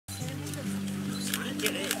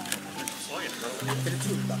Still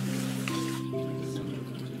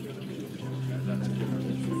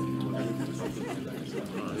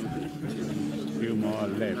more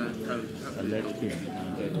left here.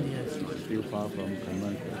 Still far from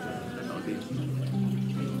convention.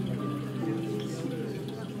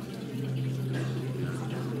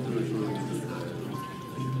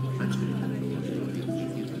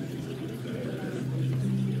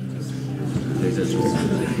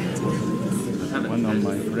 One of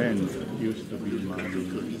my friends used to be my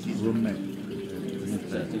roommate. He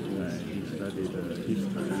studied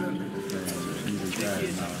history and he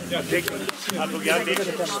retired now.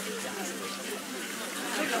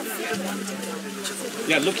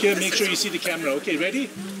 Yeah, look here, make sure you see the camera. Okay, ready?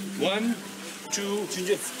 1, 2,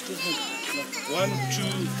 1, 2,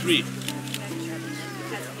 3.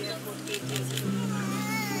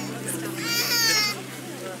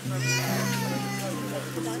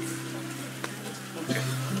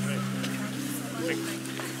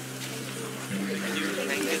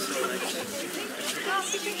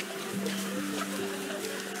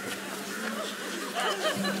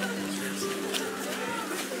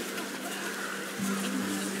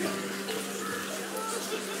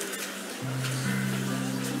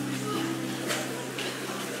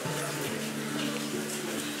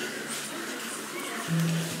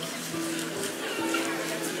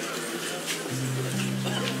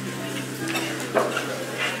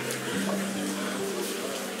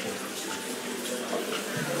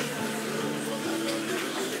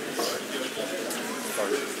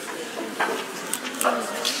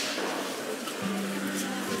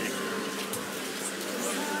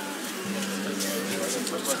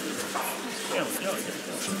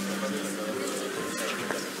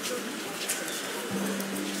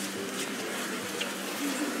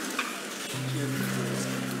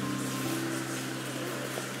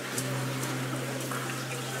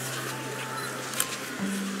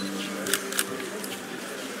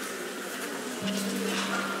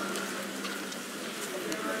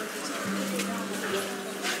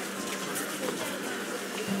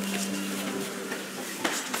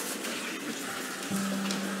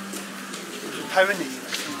 Taiwanese.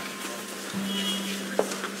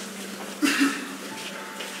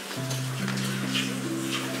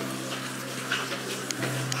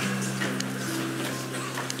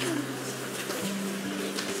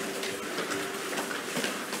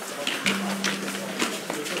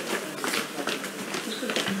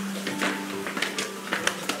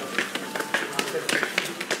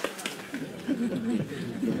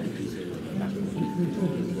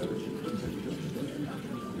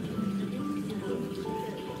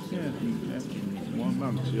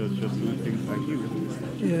 Just doing things like you.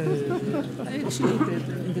 Actually,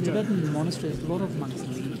 in the Tibetan monasteries, a lot of monks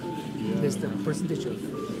leave. Because the percentage of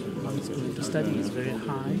monks going to study is very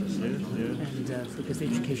high, and because the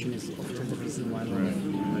education is often the reason why.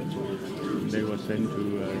 They were sent to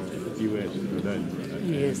US to learn.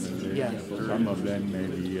 Some of them may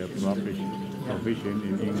be proficient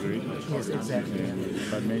in English. Yes, exactly.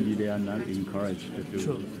 But maybe they are not encouraged to do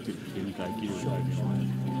things like you.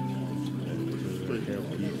 Help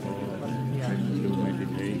people do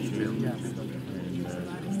meditation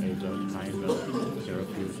and those kind of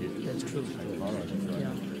therapeutic psychology.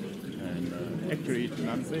 And actually it's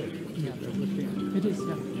not bad. It is, I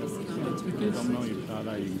don't know if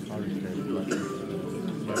Dalai encouraged that,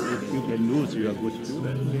 but if you can lose, you are good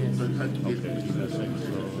student. Okay, in a sense.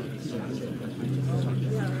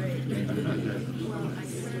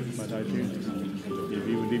 But I think if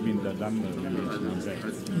you live in the Dhamma, it's not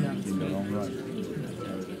bad in the long run.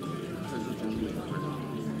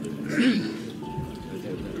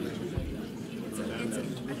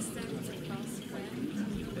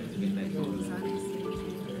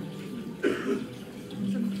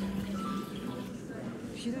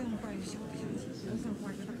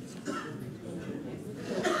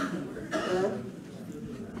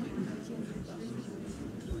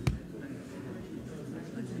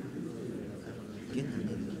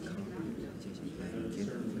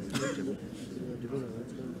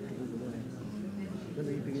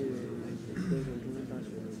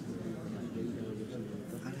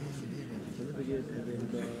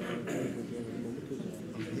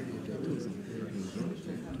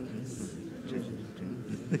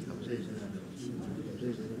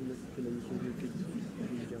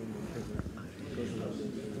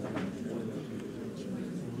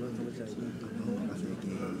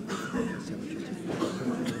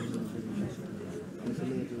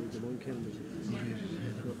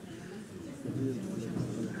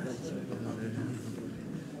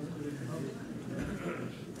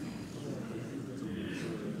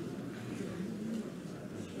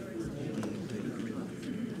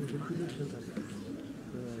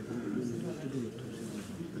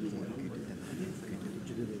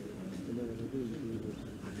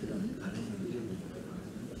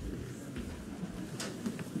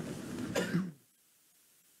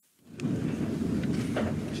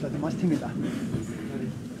 마스팅입니다.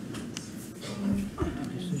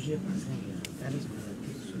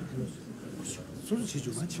 소주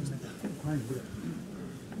제주 마칩니다.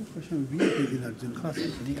 Question we did have in class.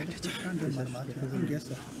 You got to check on the guess.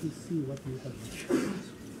 See what you have.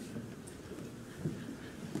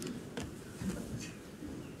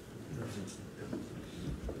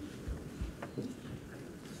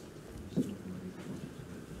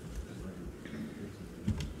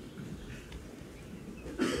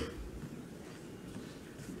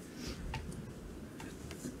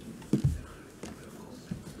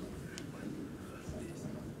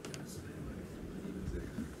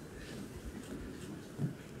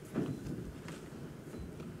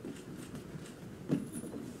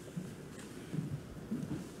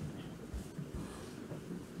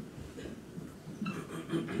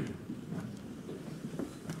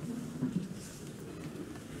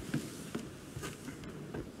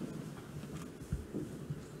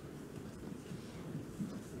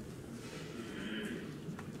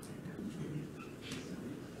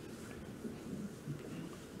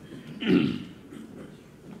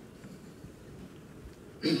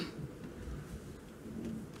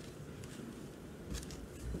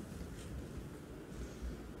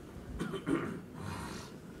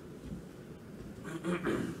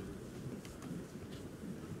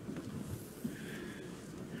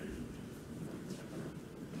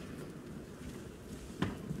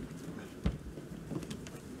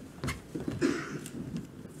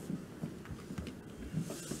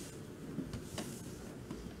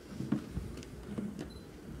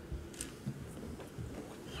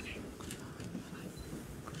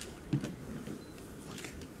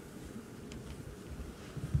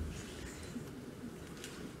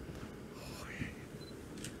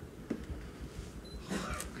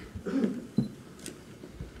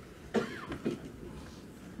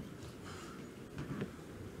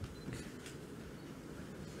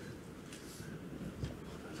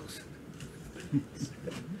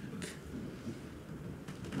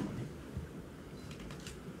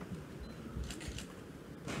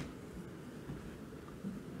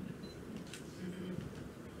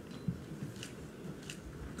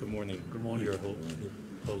 Good morning. Good morning. Your Holiness.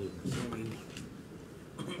 Good morning.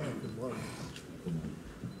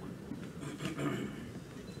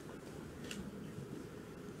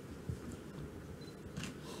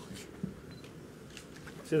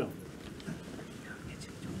 Sit down.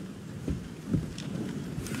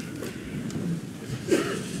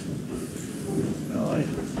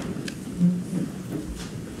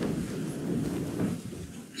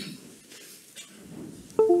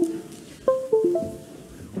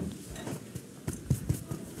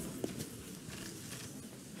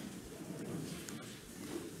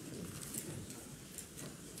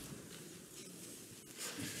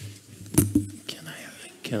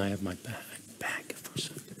 Can I have my bag for a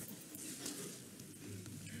second?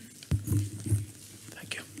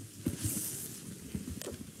 Thank you.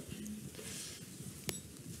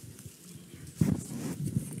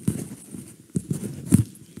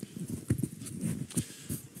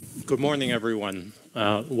 Good morning, everyone.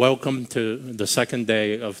 Welcome to the second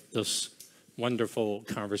day of this wonderful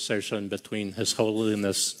conversation between His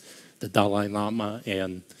Holiness the Dalai Lama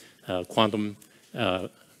and quantum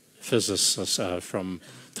physicists from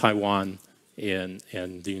Taiwan and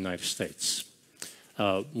the United States.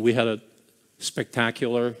 We had a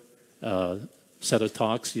spectacular set of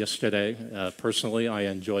talks yesterday. Personally, I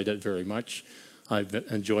enjoyed it very much. I've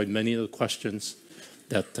enjoyed many of the questions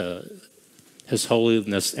that His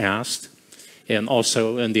Holiness asked. And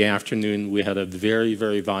also in the afternoon, we had a very,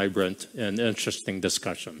 very vibrant and interesting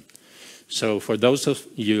discussion. So for those of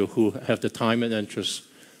you who have the time and interest,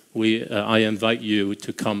 I invite you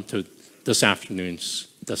to come to this afternoon's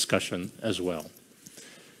discussion as well.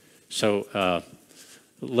 So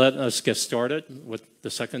let us get started with the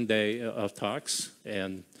second day of talks.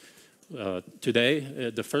 And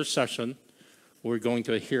today, the first session, we're going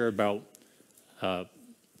to hear about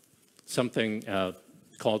something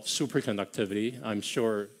called superconductivity. I'm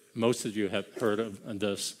sure most of you have heard of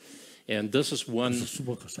this. And this is one...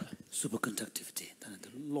 Superconductivity.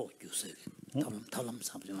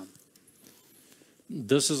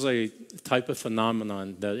 This is a type of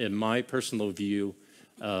phenomenon that, in my personal view,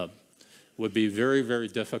 would be very, very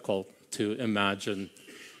difficult to imagine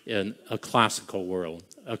in a classical world.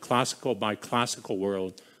 By classical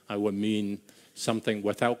world, I would mean something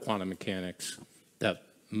without quantum mechanics that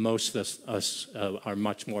most of us are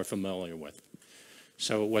much more familiar with.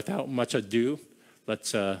 So without much ado,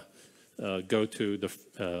 let's go to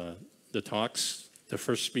the talks. The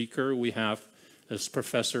first speaker we have is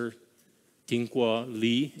Professor Tingguo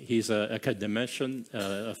Li. He's an academician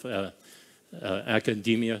of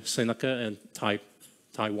Academia Sinica in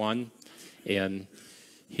Taiwan, and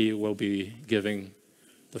he will be giving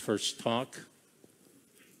the first talk.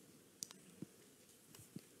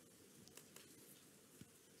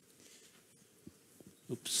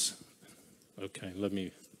 Oops. Okay, let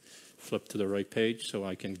me flip to the right page so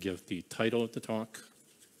I can give the title of the talk.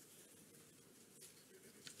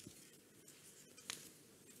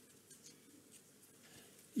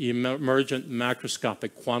 Emergent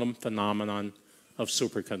macroscopic quantum phenomenon of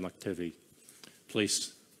superconductivity.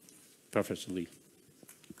 Please, Professor Li.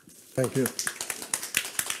 Thank you.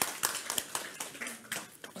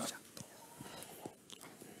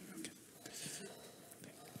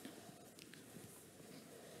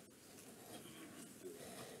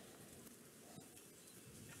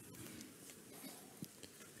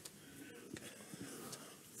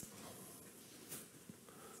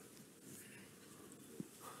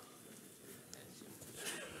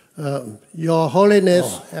 Your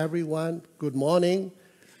Holiness, everyone, good morning.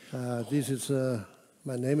 My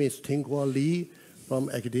name is Tingguo Li from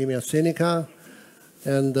Academia Sinica,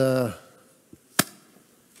 and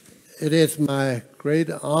it is my great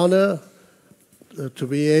honor to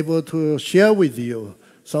be able to share with you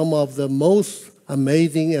some of the most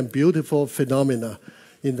amazing and beautiful phenomena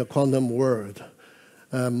in the quantum world.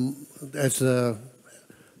 As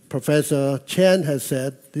Professor Chen has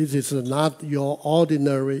said, this is not your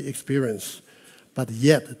ordinary experience, but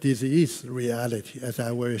yet this is reality, as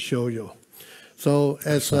I will show you. So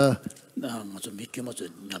as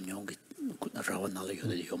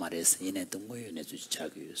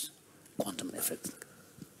quantum effects.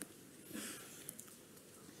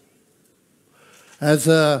 As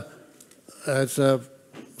a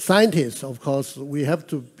scientist, of course, we have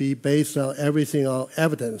to be based on everything on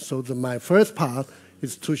evidence. So my first part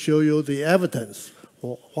is to show you the evidence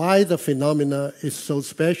for why the phenomena is so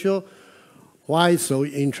special, why it's so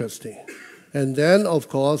interesting. And then, of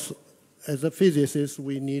course, as a physicist,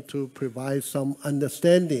 we need to provide some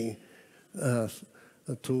understanding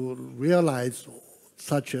to realize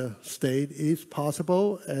such a state is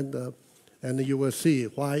possible, and you will see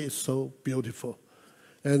why it's so beautiful.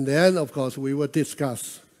 And then, of course, we will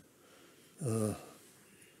discuss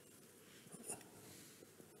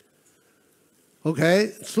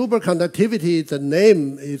okay, superconductivity, the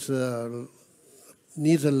name is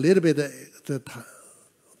needs a little bit,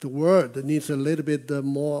 the word needs a little bit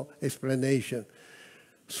more explanation.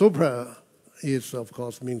 Super is, of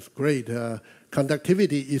course, means great.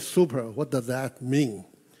 Conductivity is super. What does that mean?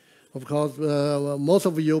 Of course, most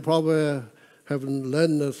of you probably have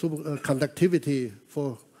learned superconductivity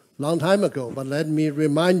for a long time ago, but let me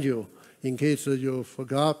remind you, in case you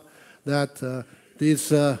forgot, that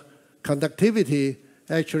this conductivity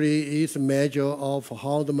actually is a measure of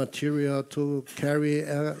how the material to carry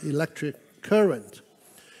electric current.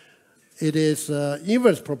 It is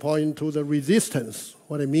inverse proportional to the resistance.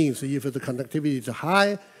 What it means, if the conductivity is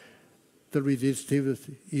high, the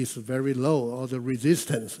resistivity is very low, or the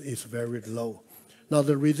resistance is very low. Now,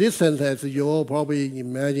 the resistance, as you all probably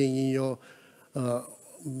imagine in your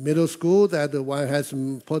middle school, that one has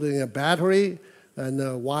put in a battery and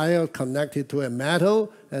a wire connected to a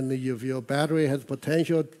metal, and if your battery has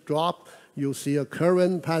potential drop, you see a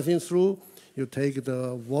current passing through. You take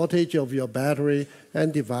the voltage of your battery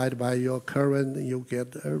and divide by your current, you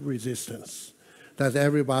get a resistance. That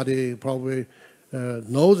everybody probably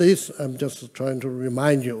know this. I'm just trying to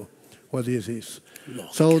remind you what this is.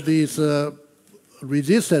 So this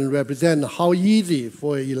resistance represents how easy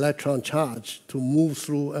for an electron charge to move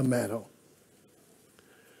through a metal.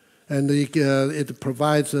 And it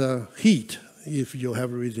provides heat if you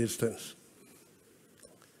have resistance.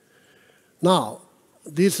 Now,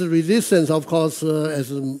 this resistance, of course, as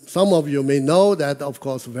some of you may know, that of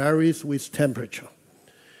course varies with temperature.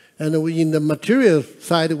 And in the material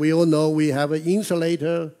side, we all know we have an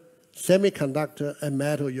insulator, semiconductor, and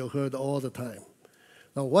metal you heard all the time.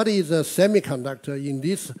 Now, what is a semiconductor? In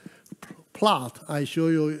this plot, I show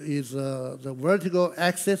you is the vertical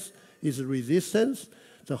axis is resistance.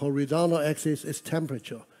 The horizontal axis is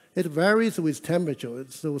temperature. It varies with temperature.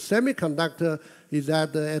 So semiconductor is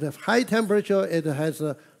that at a high temperature, it has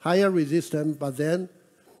a higher resistance, but then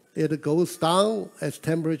it goes down as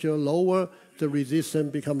temperature lower, the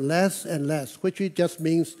resistance becomes less and less, which it just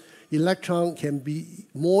means electron can be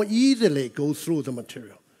more easily go through the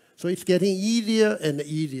material. So it's getting easier and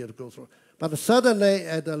easier to go through. But suddenly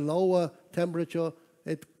at a lower temperature,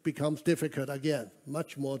 it becomes difficult again,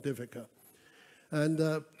 much more difficult.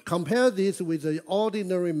 And compare this with the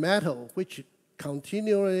ordinary metal, which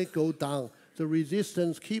continually go down. The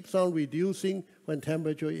resistance keeps on reducing when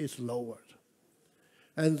temperature is lowered.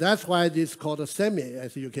 And that's why this is called a semi,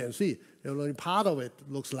 as you can see. Only part of it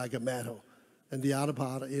looks like a metal, and the other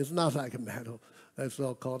part is not like a metal. It's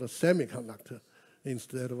called a semiconductor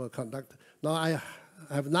instead of a conductor. Now, I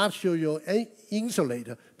have not shown you an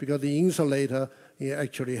insulator, because the insulator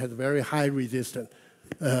actually has very high resistance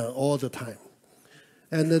all the time.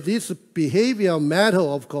 And this behavior of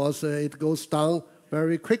metal, of course, it goes down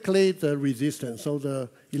very quickly, the resistance. So the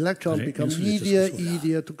electron becomes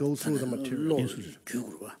easier to go through the material.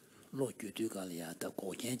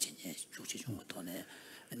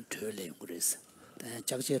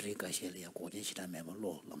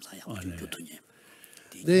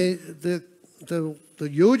 The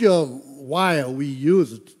usual wire we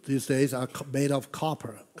use these days are made of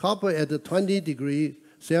copper. Copper at 20 degrees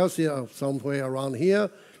Celsius, somewhere around here,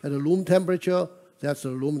 at a room temperature. That's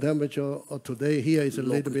the room temperature. Today here is a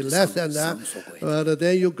little bit less than that. But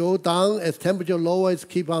then you go down, as temperature lower, it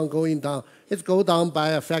keeps on going down. It goes down by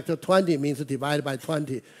a factor 20, means divided by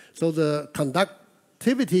 20. So the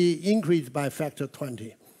conductivity increased by factor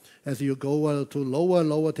 20. As you go to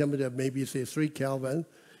lower temperature, maybe say 3 Kelvin,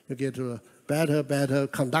 you get to a better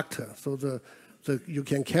conductor. So you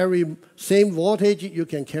can carry same voltage, you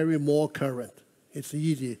can carry more current. It's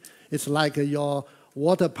easy. It's like your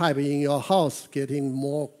water pipe in your house getting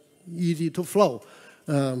more easy to flow.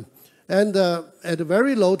 And at a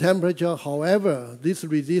very low temperature, however, this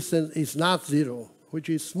resistance is not zero, which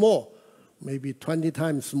is small, maybe 20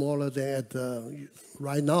 times smaller than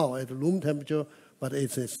right now at room temperature, but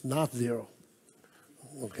it's not zero.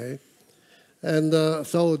 Okay? And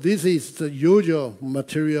so this is the usual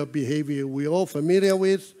material behavior we're all familiar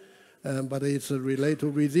with, but it's related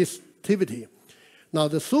to resistivity. Now,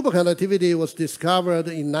 the superconductivity was discovered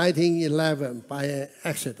in 1911 by an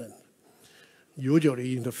accident,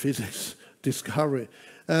 usually in the physics discovery.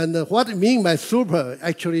 And what I mean by super,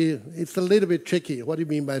 actually, it's a little bit tricky. What do you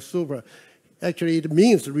mean by super? Actually, it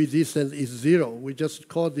means resistance is zero. We just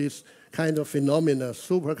call this kind of phenomena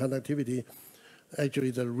superconductivity.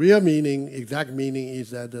 Actually, the real meaning, exact meaning,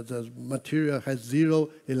 is that the material has zero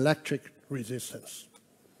electric resistance.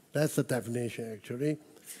 That's the definition, actually.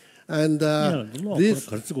 And this...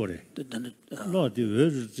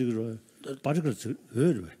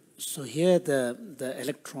 So here the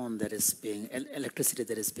electron that is being, electricity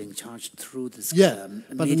that is being charged through this but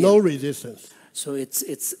medium. no resistance. So it's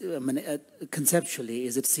I mean, conceptually,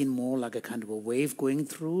 is it seen more like a kind of a wave going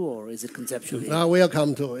through, or is it conceptually? Now we'll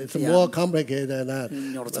come to it. It's more complicated than that.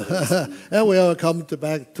 And we'll come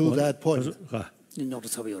back to that point.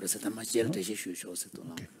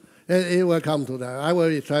 It will come to that. I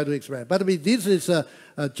will try to explain. But this is a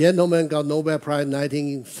gentleman got Nobel Prize in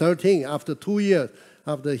 1913, after 2 years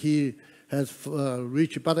after he has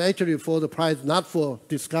reached, but actually for the prize, not for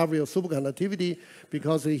discovery of superconductivity,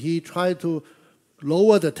 because he tried to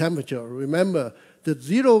lower the temperature. Remember, the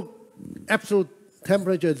absolute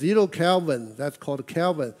temperature, 0 Kelvin, that's called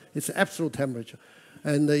Kelvin, it's absolute temperature.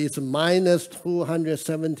 And it's minus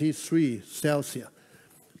 273 Celsius.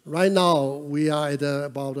 Right now, we are at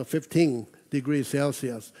about 15 degrees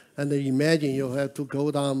Celsius. And imagine you have to go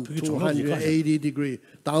down 280 degrees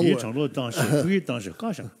downward.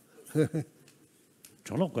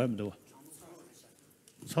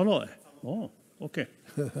 Oh, okay.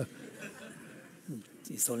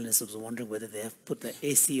 His Holiness was wondering whether they have put the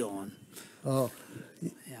AC on. Oh,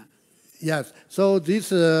 yeah. Yes. So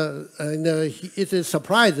this, it is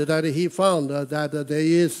surprised that he found that there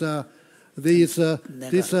is this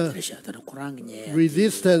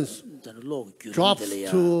resistance drops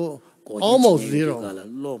to almost zero.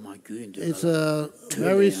 It's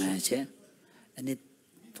very... resistance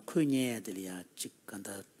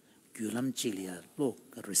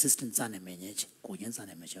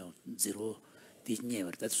zero.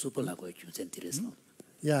 That's super.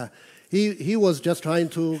 Yeah, he was just trying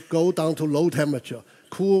to go down to low temperature,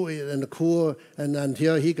 cool, and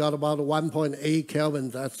until he got about 1.8 Kelvin.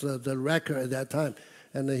 That's the record at that time,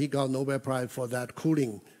 and he got Nobel Prize for that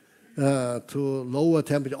cooling to lower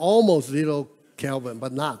temperature, almost 0 Kelvin,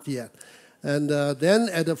 but not yet. And then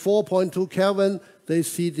at the 4.2 Kelvin, they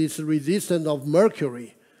see this resistance of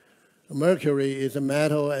mercury. Mercury is a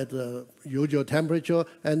metal at the usual temperature,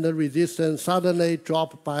 and the resistance suddenly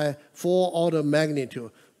dropped by 4 order of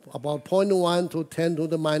magnitude, about 0.1 to 10 to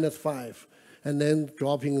the minus 5, and then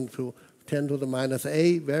dropping to 10 to the minus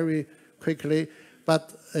 8 very quickly.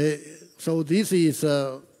 But so this is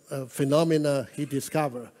phenomena he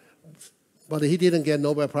discovered. But he didn't get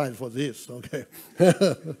Nobel Prize for this, okay?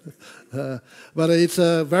 But it's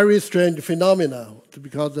a very strange phenomenon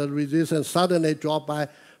because the resistance suddenly dropped by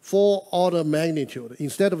 4 order magnitude.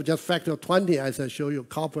 Instead of just factor 20, as I show you,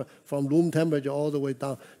 copper from room temperature all the way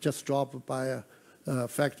down just dropped by a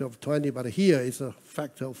factor of 20. But here it's a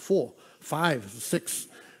factor of 4, 5, 6.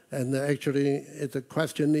 And actually, the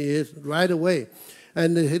question is right away.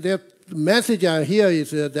 And the message here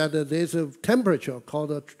is that there's a temperature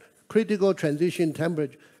called a critical transition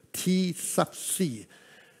temperature, T sub C.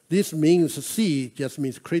 This means C just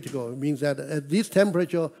means critical. It means that at this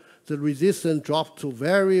temperature, the resistance drops to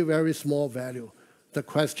very, very small value. The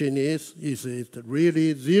question is it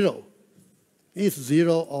really 0? Is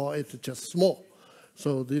 0 or is it just small?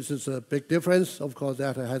 So this is a big difference. Of course,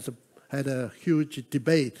 that has had a huge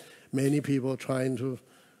debate. Many people trying to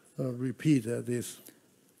repeat this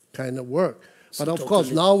kind of work. But So of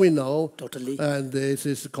course, now we know, Totally. and this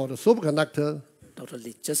is called a superconductor.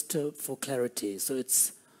 Totally. Just for clarity, so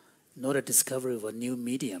it's not a discovery of a new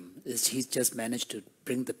medium. He's just managed to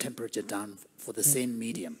bring the temperature down for the same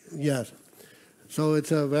medium. Yes. So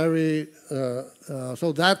it's a very,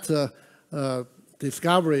 so that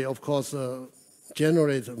discovery, of course,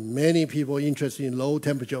 generates many people interested in low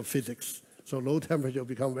temperature physics. So low temperature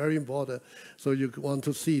become very important. So you want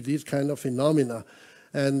to see these kind of phenomena.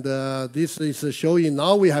 And this is showing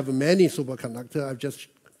now we have many superconductors. I've just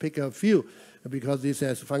picked a few because this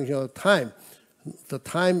is a function of time. The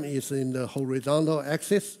time is in the horizontal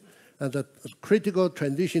axis, and the critical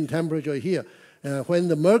transition temperature here. When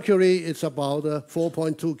the mercury is about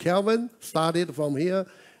 4.2 Kelvin, started from here,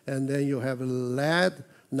 and then you have lead,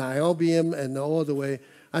 niobium, and all the way.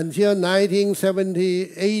 Until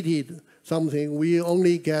 1970, 80 something, we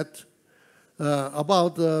only get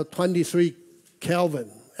about 23 Kelvin,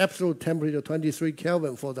 absolute temperature 23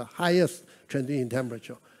 Kelvin for the highest transition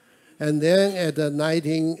temperature. And then at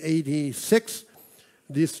 1986,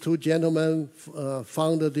 these two gentlemen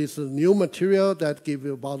found this new material that gives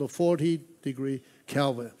you about 40 degree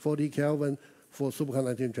Kelvin, 40 Kelvin for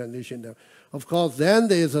superconducting transition. Of course, then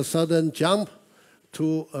there is a sudden jump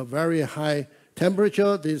to a very high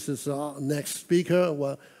temperature. This is our next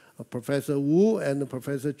speaker, Professor Wu and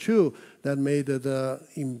Professor Chu, that made the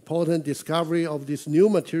important discovery of this new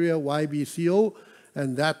material, YbCO,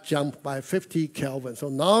 and that jumped by 50 Kelvin. So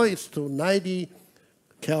now it's to 90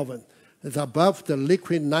 Kelvin. It's above the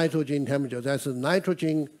liquid nitrogen temperature. That's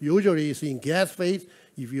nitrogen usually is in gas phase.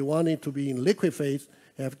 If you want it to be in liquid phase,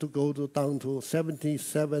 you have to go down to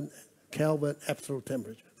 77 Kelvin absolute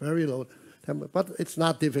temperature, very low temperature. But it's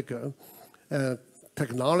not difficult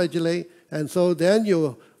technologically. And so then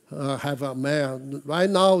you have a right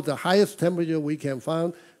now the highest temperature we can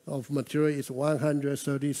find of material is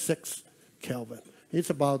 136 Kelvin. It's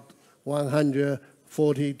about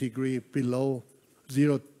 140 degrees below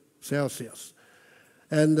 0 Celsius.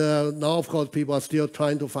 And now, of course, people are still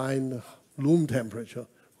trying to find room temperature.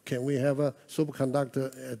 Can we have a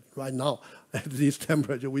superconductor right now at this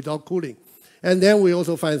temperature without cooling? And then we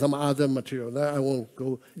also find some other material. I won't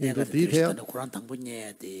go into detail.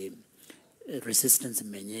 Resistance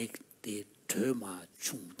menyek the terma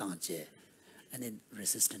chung dangje and then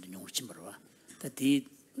resistant nyong chimbarwa that the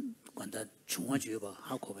kwanda chungwa juba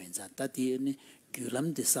how ko benza that the ni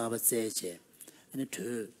gyulam de saba zeje and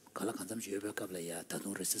to kala kanzam juba kabla ya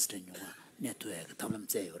tanu resistant nyong ne to ek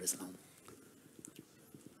tablam ze reslam.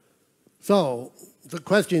 So the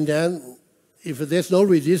question then, if there's no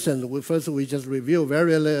resistance, we just review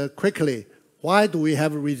very quickly. Why do we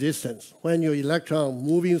have resistance? When your electron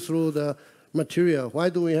moving through the material, why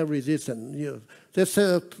do we have resistance? There's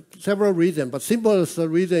several reasons, but simplest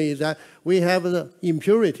reason is that we have the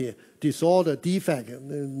impurity, disorder, defect.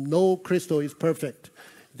 No crystal is perfect.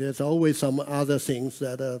 There's always some other things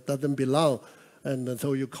that doesn't belong. And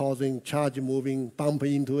so you're causing charge moving, bump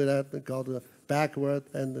into it, go backward,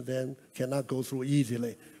 and then cannot go through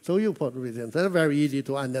easily. So you put resistance. That's very easy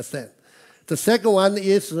to understand. The second one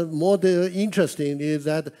is more interesting, is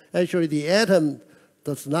that actually the atom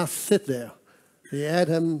does not sit there. The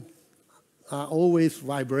atoms are always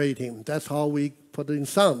vibrating. That's how we put in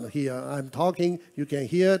sound here. I'm talking, you can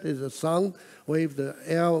hear it, it's a sound wave, the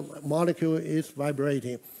air molecule is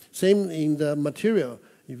vibrating. Same in the material.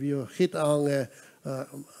 If you hit on a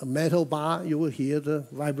metal bar, you will hear the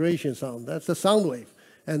vibration sound. That's the sound wave.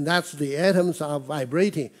 And that's the atoms are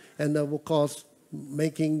vibrating. And of course,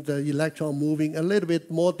 making the electron moving a little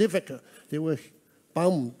bit more difficult. They will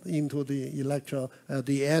bump into the electron,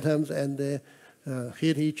 the atoms, and they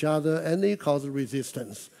hit each other, and they cause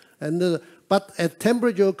resistance. And but as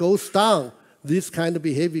temperature goes down, this kind of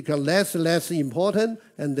behavior becomes less and less important,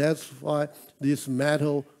 and that's why this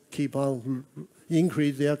metal keep on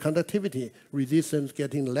increase their conductivity. Resistance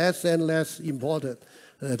getting less and less important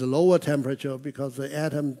at a lower temperature because the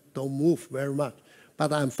atom don't move very much.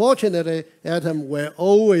 But unfortunately, atom will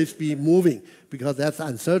always be moving because that's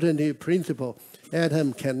uncertainty principle.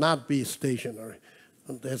 Atom cannot be stationary.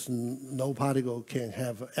 There's no particle can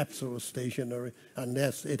have absolute stationary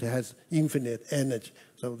unless it has infinite energy.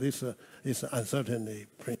 So this is uncertainty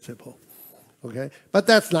principle. Okay, but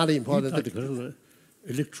that's not important. Particle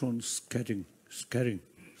electron scattering.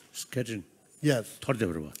 Yes.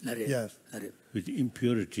 Yes. With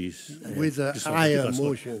impurities. With the ion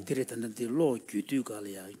motion.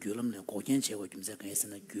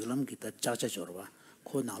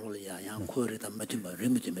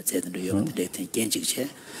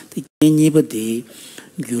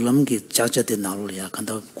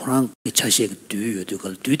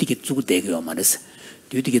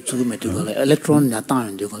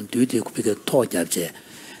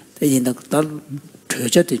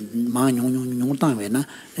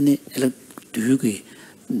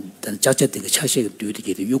 then judge the chashi do to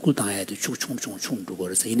get the yukul diet to chung do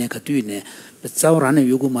or say in a catune, but Saurana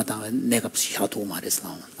Yugumata negaps how to maris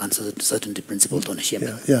now, answer certain principle to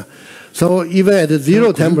the Yeah. So even at the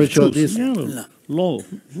zero temperature, this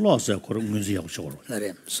laws are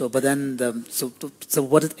so but then so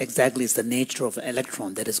what exactly is the nature of an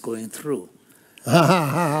electron that is going through?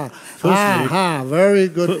 Very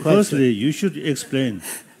good question. Firstly, you should explain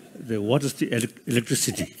what is the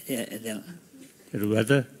electricity.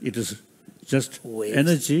 Whether it is just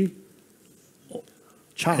energy,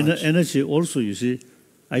 charge. Energy also, you see,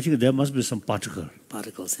 I think there must be some particle.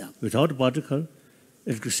 Particles, yeah. Without particle,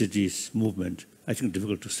 electricity is movement. I think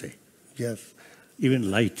difficult to say. Yes.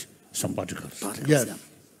 Even light, some particles. Yes. Yeah.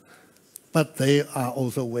 But they are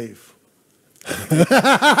also wave.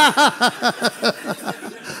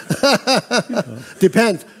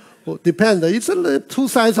 Depends. It's two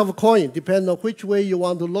sides of a coin. Depends on which way you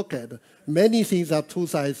want to look at. Many things are two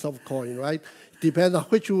sides of a coin, right? Depends on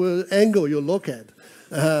which angle you look at.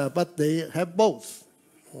 But they have both.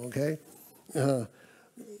 Okay?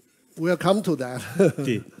 We'll come to that.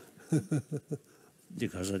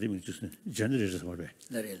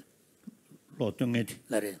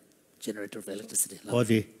 Generator of electricity.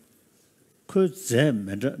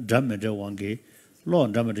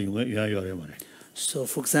 So,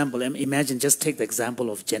 for example, imagine, just take the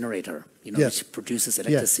example of generator, which produces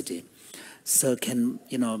electricity. Yes. So,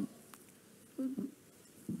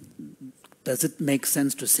 does it make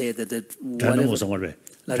sense to say that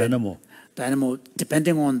dynamo,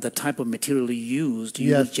 depending on the type of material you use, do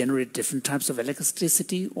you generate different types of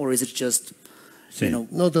electricity, or is it just same?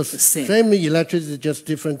 No, the same electricity, just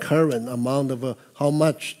different current amount of how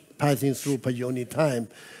much passing through per unit time.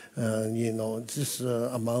 This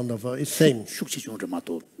amount of it's same. Same.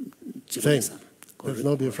 There's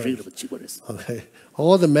no difference. Okay.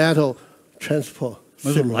 All the metal transport.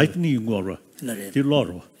 Lightning.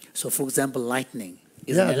 So, for example, lightning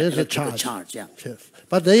is there's a charge. Yes.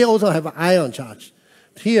 But they also have ion charge.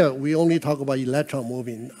 Here we only talk about electron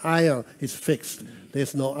moving. Ion is fixed.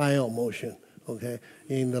 There's no ion motion. Okay.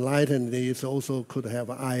 In the lightning, they also could have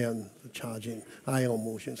ion charging, ion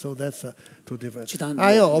motion. So that's two different.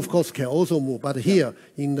 Ion, of course, can also move, but here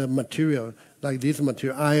in the material, like this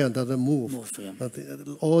material, ion doesn't move.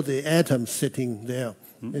 All the atoms sitting there,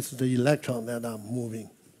 it's the electron that are moving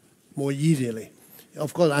more easily.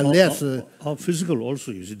 Of course, unless our physical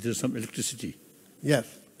also, you see, there's some electricity. Yes.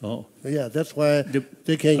 Oh. Yeah, that's why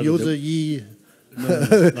they can use the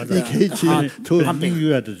EKG to pumping.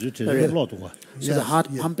 So the heart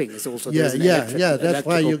pumping is also that's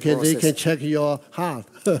why they can check your heart.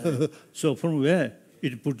 So from where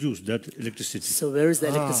it produced that electricity? So where is the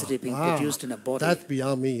electricity being produced in a body? That's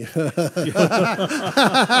beyond me.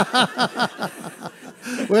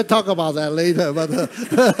 We'll talk about that later. But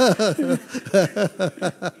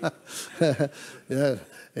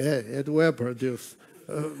it will produce.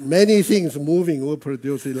 Many things moving will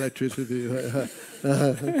produce electricity.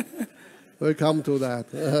 We'll come to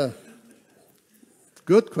that.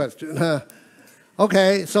 Good question.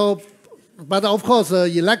 Okay, so, but of course,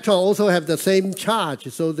 electron also have the same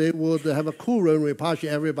charge, so they would have a Coulomb repulsion.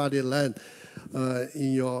 Everybody learned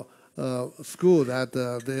in your school that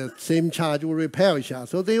the same charge will repel each other.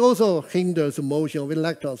 So they also hinder the motion of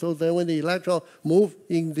electrons. So then when the electron move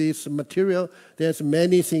in this material, there's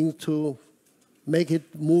many things to make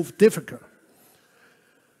it move difficult.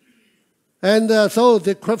 And so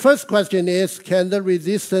the first question is, can the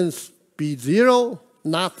resistance be 0,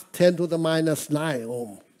 not 10 to the minus 9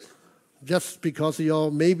 ohm? just because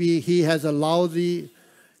maybe he has a lousy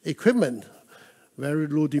equipment, very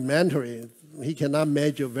rudimentary. He cannot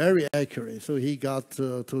measure very accurately. So he got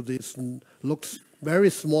to this, looks very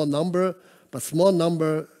small number, but small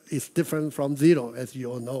number is different from 0, as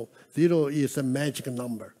you all know. 0 is a magic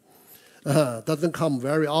number. Doesn't come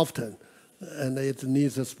very often, and it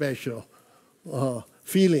needs a special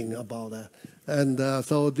feeling about that. And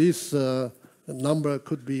so this number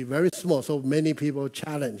could be very small, so many people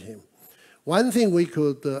challenge him. One thing we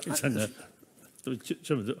could...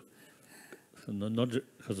 not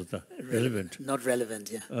relevant. Not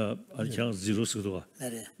relevant, yeah. 그냥 0 쓰도록.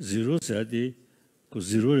 0 써야 돼. 그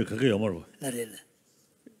 0를 그게 영어로.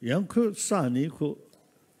 양 그 산이 그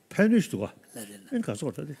패니시도가. 그러니까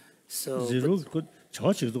소리다. So 0 그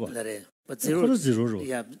저치도가. But 0,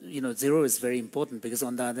 yeah, 0 is very important because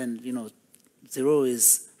on the other end, 0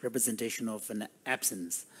 is representation of an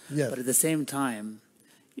absence. Yes. But at the same time,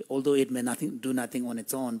 although it may do nothing on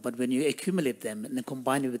its own, but when you accumulate them and then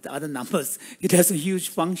combine it with the other numbers, it has a huge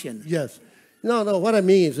function. Yes. No, what I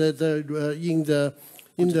mean is that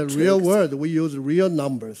in the real world, we use real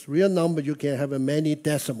numbers. Real number, you can have a many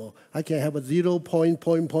decimal. I can have a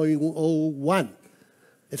 0.01.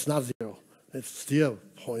 It's not 0. It's still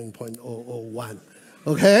 0.001.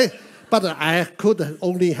 Okay? But I could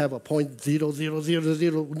only have a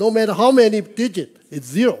 0.0000. No matter how many digits, it's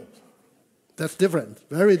 0. That's different,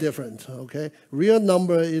 very different, okay? Real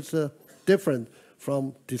number is different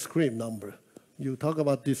from discrete number. You talk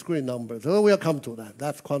about discrete numbers, so we'll come to that.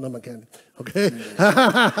 That's quantum mechanics, okay?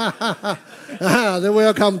 Then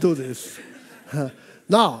we'll come to this.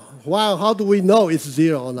 Now, how do we know it's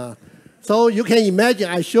 0 or not? So you can imagine,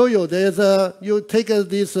 I show you, you take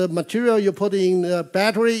this material, you put in a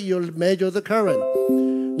battery, you measure the current.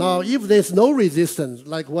 Now, if there's no resistance,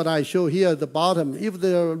 like what I show here at the bottom, if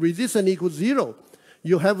the resistance equals 0,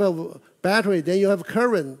 you have a battery, then you have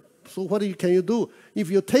current. So what can you do? If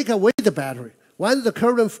you take away the battery, once the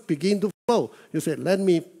current begins to flow, you say, let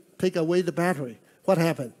me take away the battery. What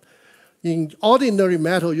happened? In ordinary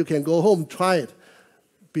metal, you can go home, try it.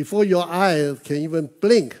 Before your eyes can even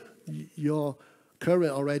blink, your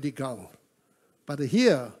current already gone. But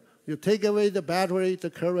here, you take away the battery, the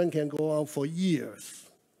current can go on for years.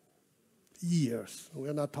 Years.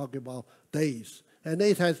 We're not talking about days. And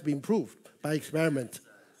it has been proved by experiment.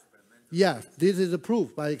 Yes, this is a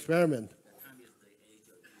proof by experiment.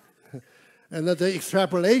 And the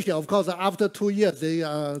extrapolation, of course, after 2 years, they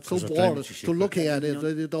are so bored to looking at it,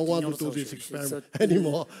 they don't want to do this experiment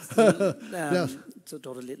anymore. Yes. So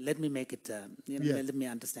totally, let me make it, let me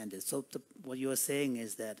understand this. So what you are saying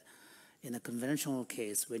is that in a conventional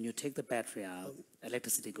case, when you take the battery out,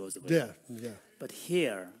 electricity goes away. Yeah. But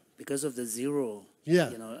here, because of the 0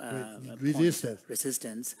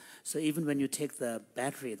 resistance, so even when you take the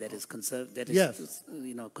battery that is conserved, that is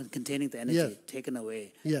containing the energy taken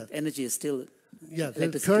away, energy is still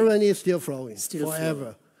the current is still flowing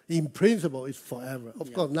forever. In principle, it's forever.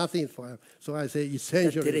 Of course, nothing is forever. So I say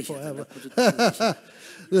essentially forever.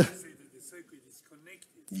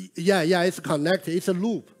 It's connected. It's a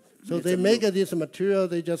loop. So they make this material,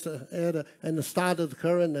 they just add and start the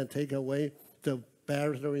current and take away the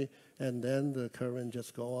battery, and then the current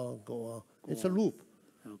just go on. It's a loop.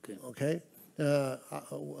 Okay.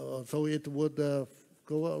 So it would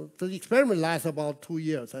go on. The experiment lasts about 2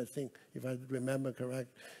 years, I think, if I remember correct,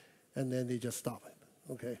 and then they just stop it.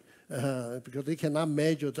 Okay, because they cannot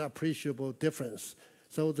measure the appreciable difference.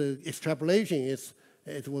 So the extrapolation is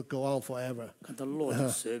it will go on forever.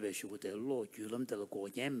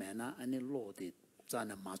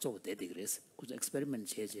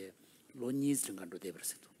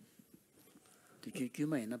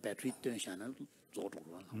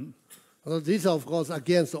 Well, this, of course,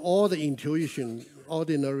 against all the intuition,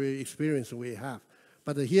 ordinary experience we have.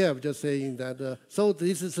 But here I'm just saying that, so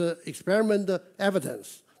this is experiment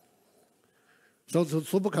evidence. So the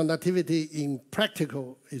superconductivity in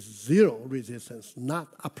practical is 0 resistance, not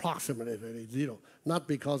approximately 0, not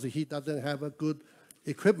because he doesn't have a good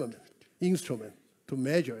equipment, instrument to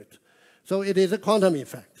measure it. So it is a quantum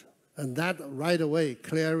effect. And that right away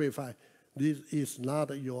clarifies this is not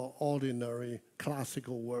your ordinary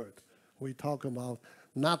classical word. We talk about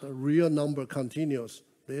not a real number continuous,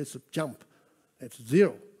 there's a jump. It's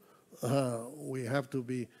 0. We have to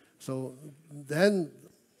be, so then,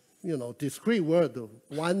 discrete word,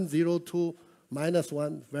 1, 0, 2,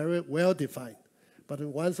 -1, very well defined. But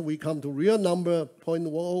once we come to real number,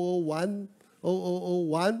 0.0001,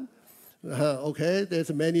 0001, okay,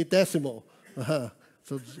 there's many decimal.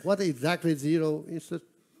 So what exactly 0 is a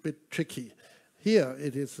bit tricky. Here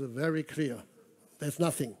it is very clear. There's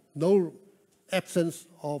nothing, no absence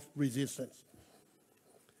of resistance.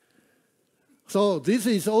 So this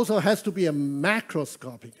is also has to be a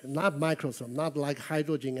macroscopic, not microscopic, not like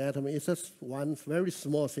hydrogen atom. It's just one very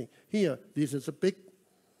small thing. Here, this is a big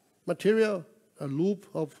material, a loop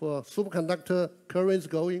of superconductor currents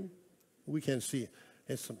going. We can see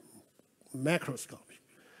it's macroscopic.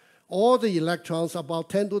 All the electrons, about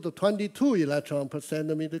 10 to the 22 electrons per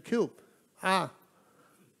centimeter cube, are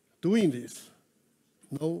doing this.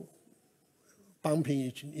 No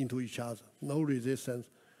bumping into each other, no resistance.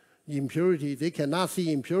 Impurity, they cannot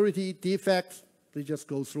see impurity, defects, they just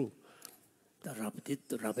go through.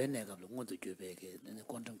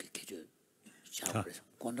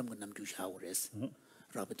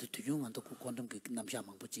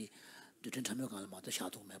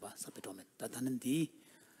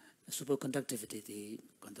 Superconductivity,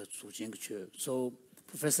 so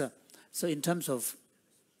Professor, so in terms of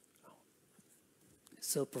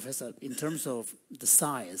the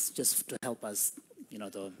size, just to help us, you know,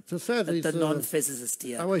 the non-physicist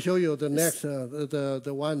here. I will show you the next,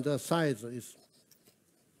 the one, the size is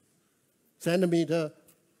centimeter,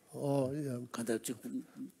 or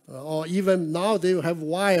even now they have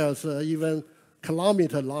wires even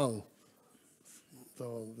kilometer long.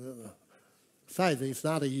 So the size is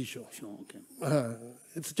not an issue. Sure, okay.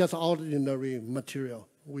 It's just ordinary material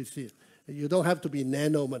we see. You don't have to be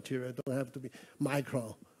nano material, don't have to be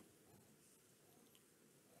micron.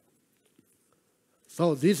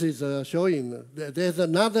 So this is showing there's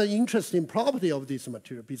another interesting property of this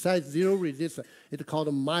material. Besides zero resistance, it's called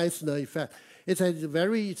a Meissner effect. It has a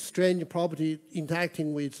very strange property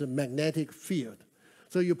interacting with the magnetic field.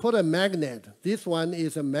 So you put a magnet. This one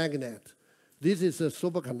is a magnet. This is a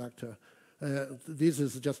superconductor. This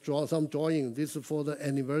is just some drawing. This is for the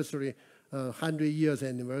anniversary, 100 years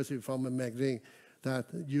anniversary from a magazine. That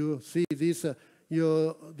you see this,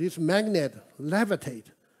 this magnet levitate.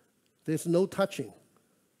 There's no touching.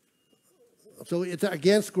 So it's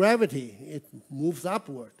against gravity. It moves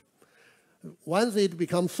upward. Once it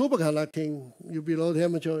becomes superconducting, you below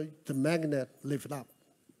temperature, the magnet lifts up.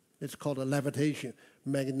 It's called a levitation,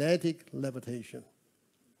 magnetic levitation.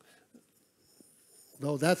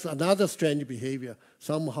 So that's another strange behavior.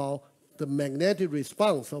 Somehow, the magnetic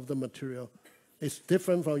response of the material is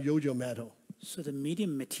different from usual metal. So the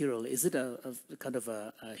medium material, is it a kind of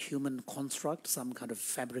a human construct, some kind of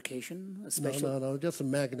fabrication? No, just a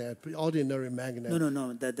magnet, ordinary magnet.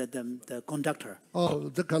 No, the conductor. Oh,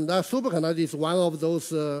 the superconductor is one of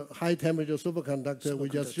those high temperature superconductors we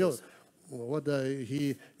just showed. What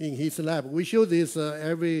he in his lab. We show this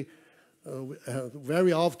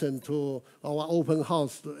very often to our open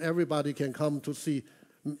house. Everybody can come to see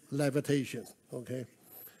levitation. Okay.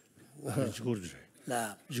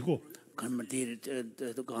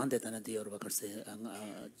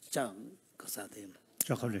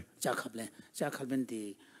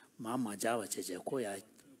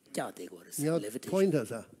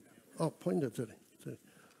 Pointers. Oh, pointers. You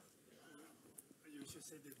should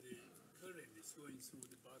say that the current is going through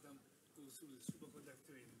the bottom, goes through the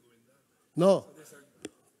superconductor and going down.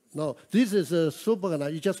 No. This is a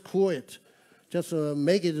superconductor. You just cool it. Just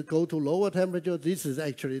make it go to lower temperature. This is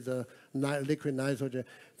actually the liquid nitrogen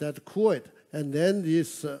that cool it. And then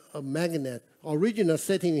this magnet, original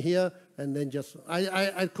setting here, and then just,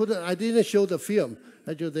 I didn't show the film.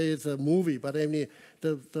 Actually, there is a movie, but I mean,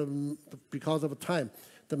 because of time.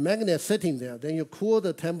 The magnet sitting there, then you cool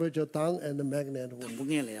the temperature down and the magnet will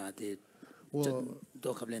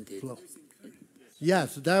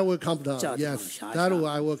yes, that will come down. Yes, that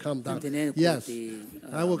I will come down. Yes,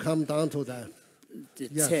 I will come down to that.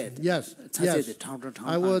 Yes.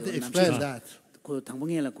 I will explain that.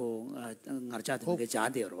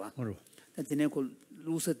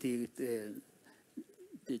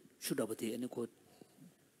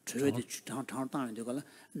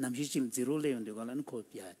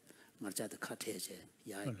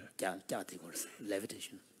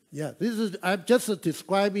 Levitation. Yeah, I'm just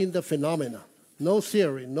describing the phenomena. No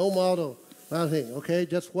theory, no model, nothing. Okay,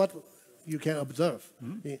 just what you can observe.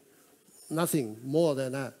 Nothing more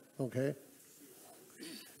than that. Okay.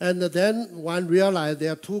 And then one realized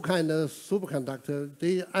there are two kinds of superconductors.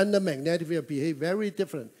 They under magnetic field behave very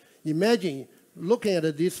different. Imagine looking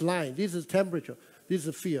at this line. This is temperature. This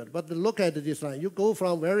is field. But look at this line. You go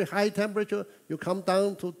from very high temperature. You come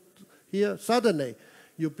down to here. Suddenly,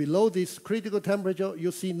 you're below this critical temperature.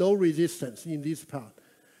 You see no resistance in this part.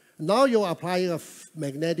 Now you're applying a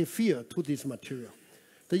magnetic field to this material.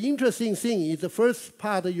 The interesting thing is the first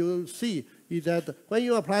part you see is that when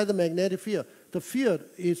you apply the magnetic field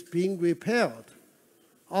is being repelled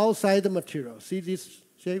outside the material. See this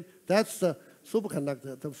shape? That's the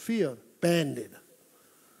superconductor. The field expanded.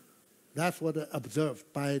 That's what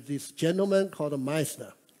observed by this gentleman called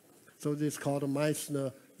Meissner. So this is called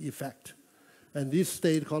Meissner effect. And this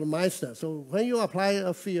state called Meissner. So when you apply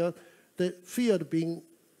a field, the field being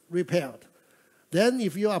repelled. Then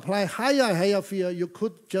if you apply higher field, you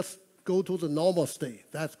could just go to the normal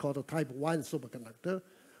state. That's called a type 1 superconductor.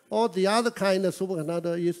 Or the other kind of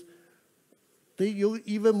superconductor is,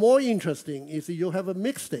 even more interesting is you have a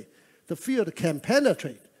mixed state. The field can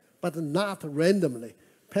penetrate, but not randomly.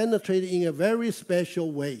 Penetrate in a very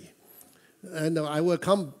special way. And I will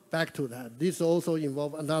come back to that. This also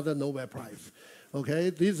involves another Nobel Prize. Okay,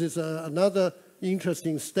 this is another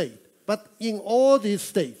interesting state. But in all these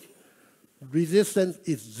states, resistance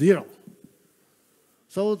is 0.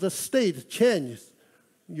 So the state changes.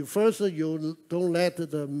 You don't let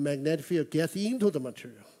the magnetic field get into the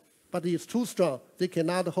material. But it's too strong. They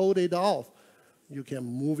cannot hold it off. You can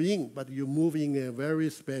move in, but you move in a very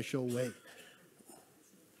special way.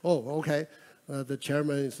 Oh, okay. The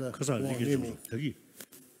chairman is warning me. So, you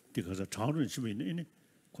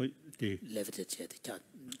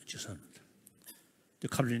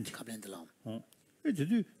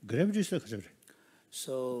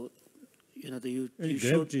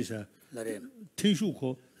showed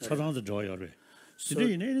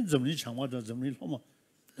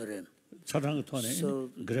So,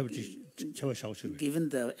 given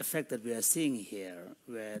the effect that we are seeing here,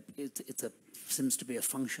 where it seems to be a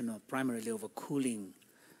function of primarily over cooling.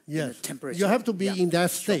 Yes, temperature. You have to be in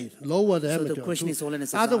that state, lower the temperature. So the question is, Holiness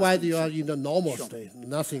is otherwise asking, you are in the normal state,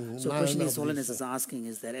 nothing. So the question is, Holiness is asking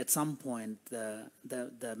is that at some point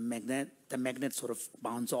the magnet sort of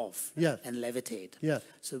bounce off and levitate. Yes.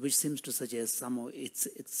 So which seems to suggest somehow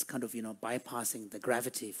it's kind of bypassing the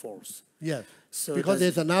gravity force. Yes. So because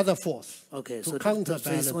there's another force. Okay. To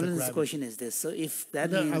counterbalance the Holiness' gravity. question is this: so if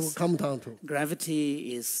that I will means come down to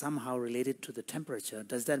gravity is somehow related to the temperature,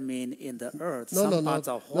 does that mean in the Earth some parts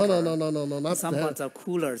are hotter? No, not some that. parts are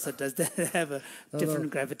cooler. So does that have a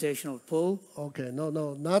different gravitational pull? Okay, no,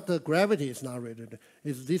 not the gravity is not related.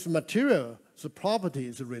 It's this material, the property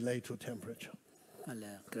is related to temperature.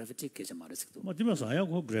 Gravity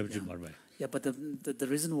Yeah, but the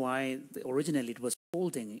reason why originally it was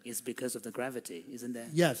holding is because of the gravity, isn't there?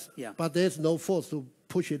 Yes, but there's no force to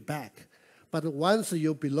push it back. But once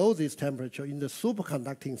you're below this temperature, in the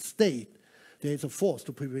superconducting state, there's a force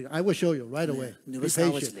to push it. I will show you right away. Be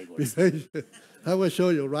patient. Be patient. I will show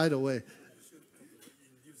you right away.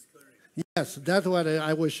 Yes, that's what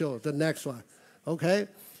I will show, the next one. Okay?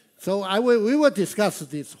 So we will discuss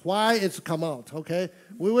this, why it's come out, okay?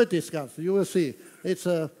 We will discuss. You will see. It's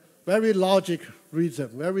a very logic reason,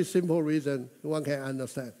 very simple reason one can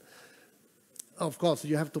understand. Of course,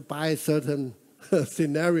 you have to buy certain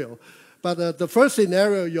scenario. But the first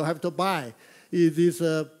scenario you have to buy is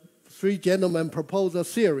this three gentlemen propose a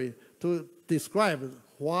theory to describe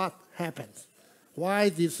what happens, why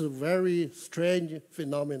this very strange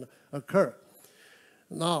phenomenon occur.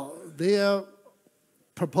 Now, their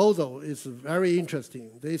proposal is very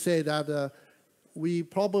interesting. They say that we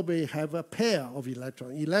probably have a pair of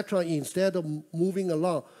electrons. Electron, instead of moving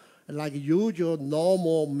along like usual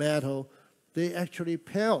normal metal, they actually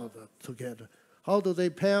pair together. How do they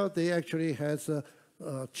pair? They actually has a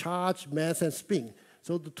charge, mass, and spin.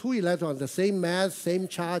 So the two electrons, the same mass, same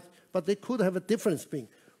charge, but they could have a different spin.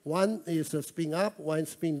 One is a spin up, one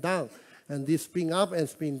spin down. And this spin up and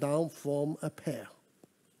spin down form a pair.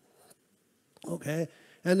 Okay?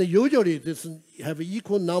 And usually this have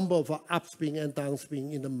equal number of upspin and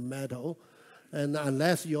downspin in the metal, and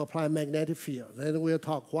unless you apply magnetic field. Then we'll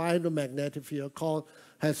talk why the magnetic field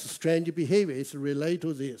has strange behavior. It's related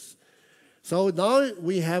to this. So now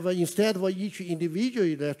we have, instead of each individual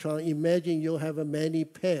electron, imagine you have many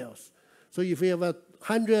pairs. So if you have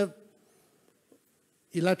 100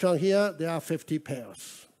 electrons here, there are 50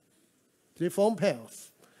 pairs. They form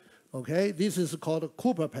pairs. Okay, this is called a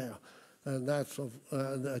Cooper pair. And that's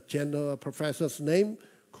the general professor's name,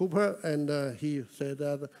 Cooper, and he said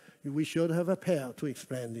that we should have a pair to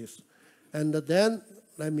explain this. And then,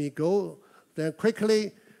 let me go then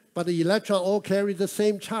quickly, but the electrons all carry the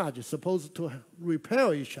same charge, supposed to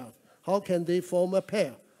repel each other. How can they form a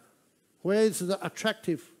pair? Where is the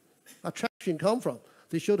attraction come from?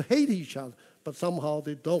 They should hate each other, but somehow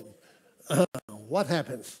they don't. What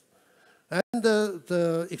happens? And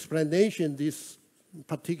the explanation, this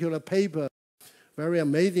particular paper, very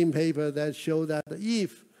amazing paper that shows that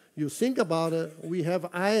if you think about it, we have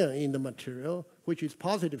iron in the material, which is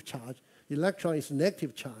positive charge. Electron is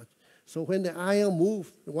negative charge. So when the ion moves,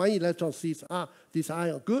 one electron sees, this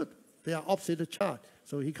ion, good, they are opposite charge.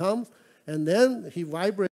 So he comes, and then he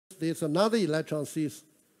vibrates. There's another electron sees,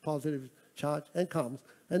 positive charge and comes.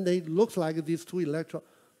 And they look like these two electrons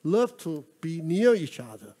love to be near each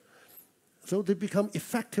other. So they become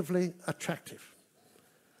effectively attractive.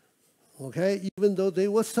 Okay, even though they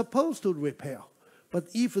were supposed to repel. But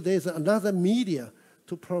if there's another media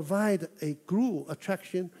to provide a glue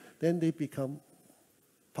attraction, then they become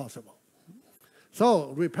possible.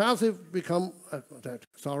 So repulsive become,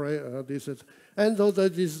 this is, and so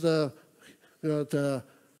that is the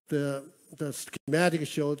schematic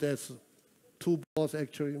show that two balls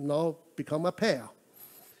actually now become a pair.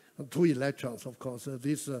 Two electrons, of course.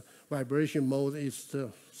 This vibration mode is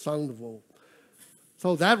the sound wave.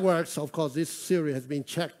 So that works. Of course, this theory has been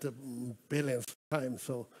checked billions of times,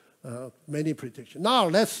 so many predictions. Now,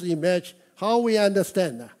 let's imagine how we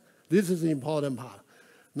understand that. This is the important part.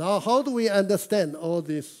 Now, how do we understand all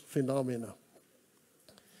these phenomena?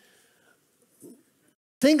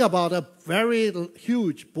 Think about a very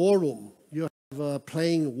huge ballroom. You have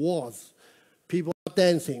playing walls. People are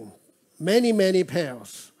dancing. Many, many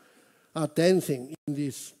pairs are dancing in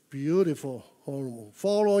this beautiful ballroom,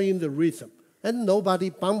 following the rhythm. And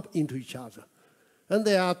nobody bump into each other. And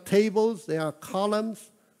there are tables, there are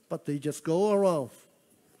columns, but they just go around.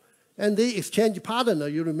 And they exchange partner.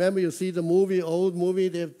 You remember, you see the movie, old movie,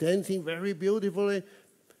 they're dancing very beautifully,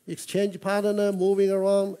 exchange partner, moving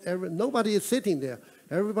around. Nobody is sitting there.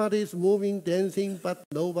 Everybody is moving, dancing, but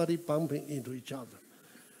nobody bumping into each other.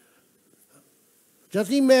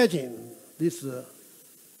 Just imagine this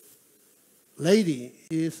lady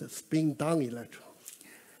is spin down electron.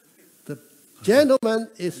 Gentleman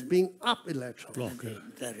is spin up electron.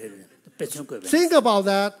 Think about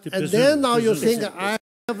that, and then now you think, I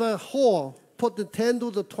have a hole, put the 10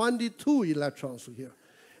 to the 22 electrons here.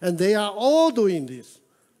 And they are all doing this.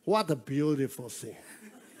 What a beautiful thing.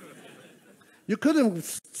 You couldn't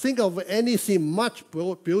think of anything much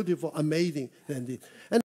beautiful, amazing than this.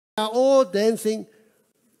 And they are all dancing,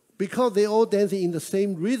 because they're all dancing in the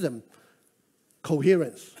same rhythm,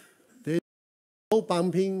 coherence. There's no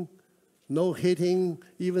bumping, no hitting.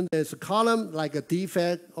 Even there's a column like a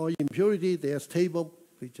defect or impurity, there's table,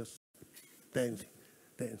 we just dance.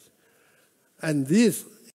 And this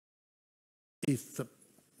is the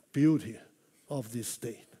beauty of this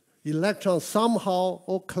state. Electrons somehow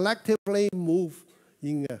or collectively move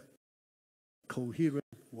in a coherent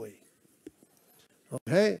way.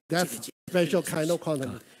 Okay, that's a special kind of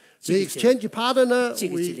quantum. The exchange partner,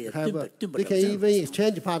 they can even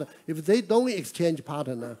exchange partner. If they don't exchange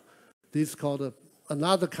partner, this is called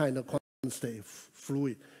another kind of quantum state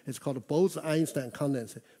fluid. It's called Bose-Einstein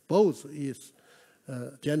condensate. Bose is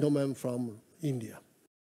a gentleman from India,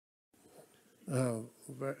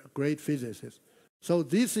 great physicist. So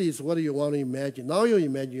this is what you want to imagine. Now you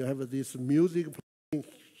imagine you have this music playing,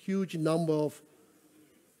 huge number of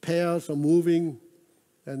pairs are moving,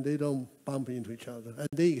 and they don't bump into each other. And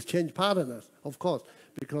they exchange partners, of course,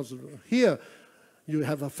 because here you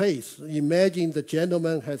have a face. Imagine the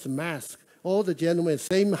gentleman has a mask. All the gentlemen,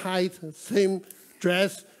 same height, same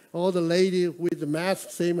dress. All the lady with the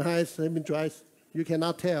mask, same height, same dress. You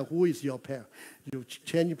cannot tell who is your pair. You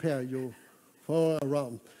change pair, you follow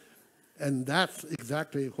around. And that's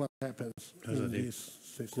exactly what happens in this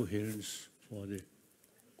system. Coherence for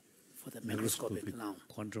the macroscopic now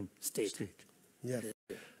quantum state. Yeah.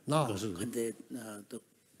 Now, 근데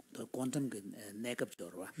the quantum negative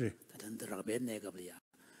jorwa. Then the rabe negative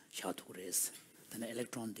shot kures. Then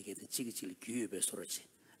electron dige the chigi cube sorchi.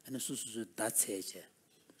 And susu that's it.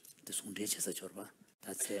 The sundeche sa jorwa.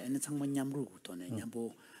 That's it. And 상만 냠루 또네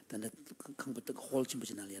냠보 then the whole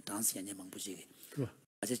chimbuchinalia dance ya nyamang buji.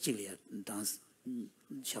 아주 찌리야 dance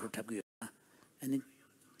shadow tab gu. And then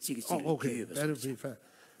chigi okay, that would be fair.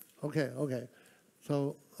 Okay.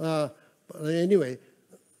 So anyway,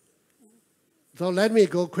 so let me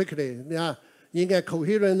go quickly. Yeah, in a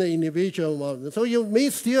coherent individual model. So you may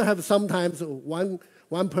still have sometimes one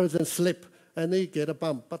person slip and they get a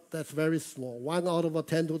bump, but that's very small. 1 out of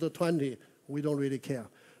 10 to the 20, we don't really care.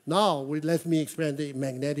 Now, let me explain the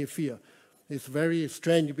magnetic field. It's very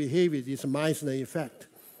strange behavior, this Meissner effect.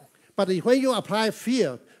 But when you apply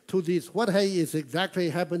field to this, what is exactly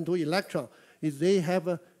happened to electron is they have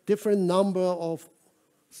a different number of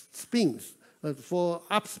spins for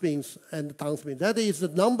up spins and down spins. That is the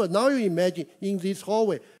number. Now you imagine in this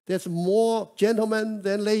hallway, there's more gentlemen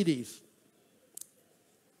than ladies.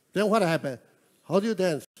 Then what happened? How do you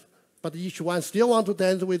dance? But each one still want to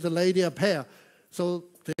dance with the lady a pair. So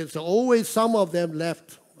there's always some of them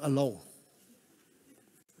left alone.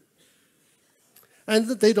 And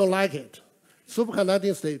they don't like it.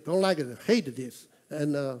 Superconducting state don't like it, hate this.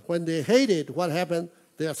 And when they hate it, what happened?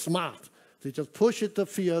 They are smart. They just push the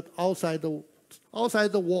field outside the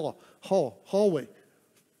outside the wall, hallway.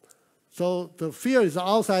 So the field is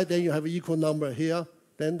outside, then you have equal number here,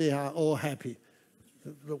 then they are all happy.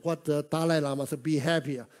 What the Dalai Lama said, be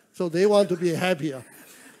happier. So they want to be happier.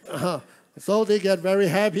 So they get very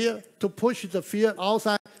happy to push the field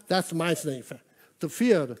outside. That's Meissner effect. The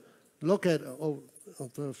field, look at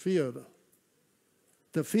the field.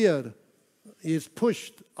 The field is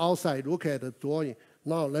pushed outside. Look at the drawing.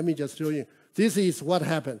 Now let me just show you. This is what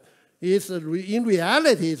happened. In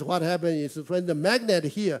reality, what happened is when the magnet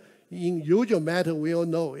here, in usual matter, we all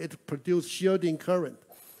know, it produces shielding current.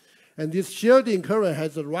 And this shielding current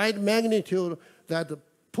has the right magnitude that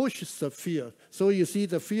pushes the field. So you see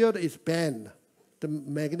the field is bent. The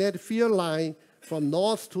magnetic field line from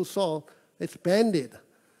north to south is bended.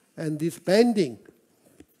 And this bending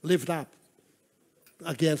lifts up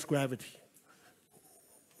against gravity.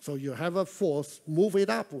 So you have a force, move it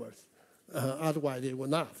upwards. Otherwise, it will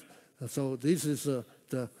not. So this is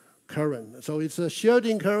the current. So it's a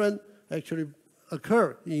shielding current actually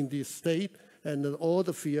occur in this state, and all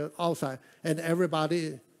the field outside, and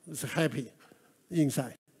everybody is happy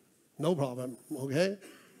inside. No problem, okay?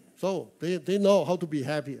 So they know how to be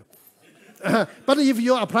happier. But if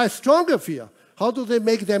you apply stronger field, how do they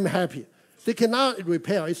make them happy? They cannot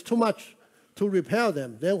repair. It's too much to repair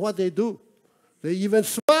them. Then what they do? They're even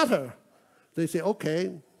smarter. They say,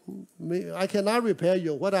 okay, I cannot repair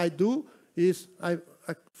you. What I do is I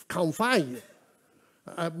confine you.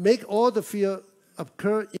 I make all the field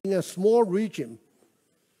occur in a small region,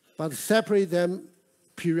 but separate them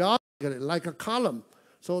periodically like a column.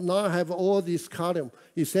 So now I have all these columns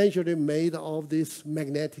essentially made of this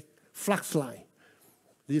magnetic flux line.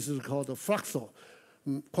 This is called the fluxor,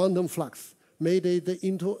 quantum flux, made it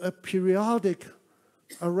into a periodic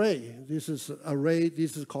array. This is array.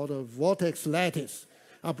 This is called a vortex lattice.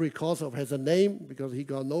 Abrikosov has a name because he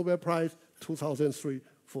got Nobel Prize 2003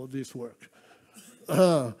 for this work.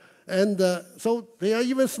 So they are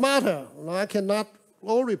even smarter. I cannot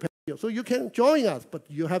all repair you. So you can join us, but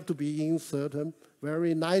you have to be in certain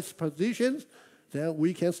very nice positions. Then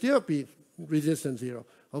we can still be resistance zero.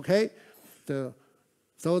 Okay?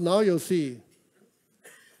 So now you see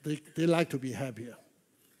they like to be happier.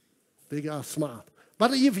 They are smart.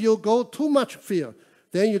 But if you go too much field,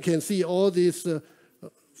 then you can see all these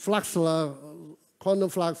quantum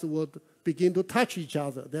flux would begin to touch each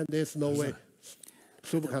other. Then there's no way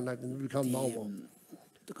superconducting will become normal.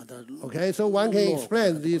 Okay, so one can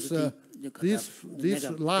explain this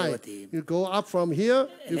line. You go up from here,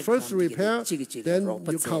 you first repair, then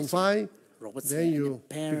you confine, then you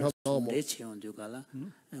become normal.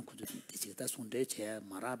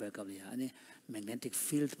 Magnetic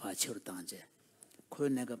field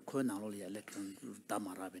electron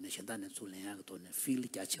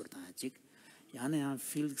field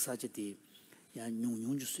field such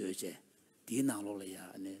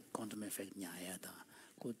quantum effect.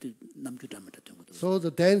 So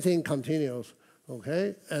the dancing continues,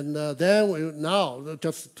 okay? And then now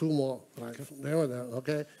just two more,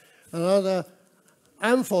 okay? Another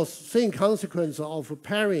unforeseen consequence of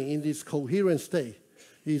pairing in this coherent state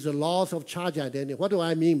is the loss of charge identity. What do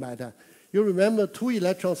I mean by that? You remember two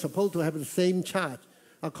electrons supposed to have the same charge.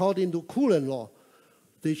 According to Coulomb law,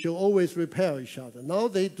 they should always repel each other. Now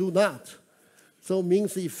they do not. So it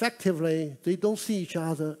means effectively they don't see each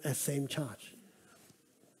other as same charge.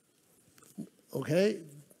 Okay?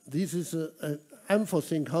 This is an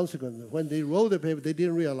unforeseen consequence. When they wrote the paper, they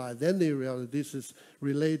didn't realize. Then they realized this is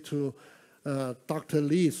related to Dr.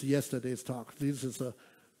 Lee's yesterday's talk. This is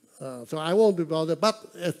so I won't be bothered. But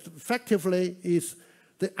effectively, is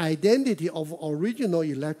the identity of original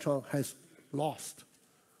electron has lost.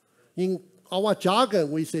 In our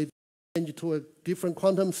jargon, we say change to a different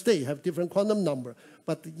quantum state, have different quantum number.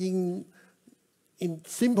 But in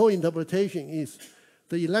simple interpretation is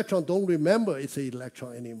the electron don't remember it's an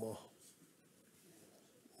electron anymore.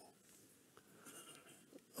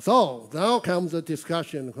 So now comes the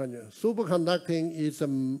discussion question. Superconducting is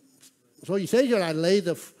so essentially I laid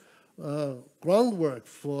the groundwork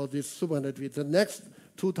for this superconductivity. The next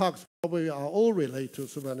two talks probably are all related to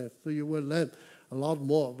superconductivity, so you will learn a lot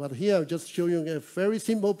more. But here I'm just showing you a very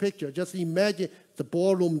simple picture. Just imagine the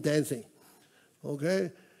ballroom dancing,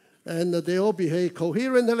 okay? And they all behave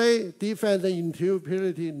coherently. Defense and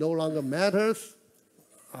intuitivity no longer matters.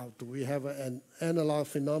 Do we have an analog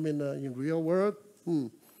phenomena in real world?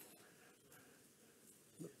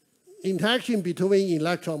 Interaction between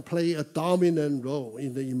electrons play a dominant role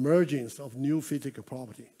in the emergence of new physical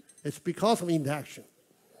property. It's because of interaction.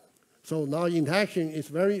 So now interaction is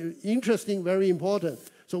very interesting, very important.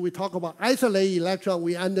 So we talk about isolated electron,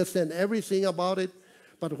 we understand everything about it.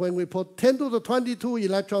 But when we put 10 to the 22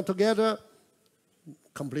 electrons together,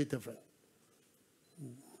 completely different.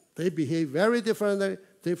 They behave very differently.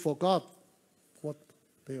 They forgot what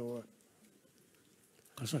they were.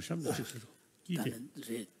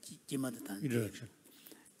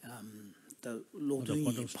 The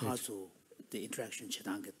Lodun Paso, the interaction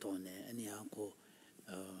Chitanga Tone, and Yanko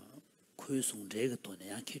Kusung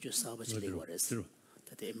Regatone, and Kiju Savage Lewis,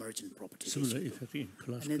 that the emergent properties. Similar effect in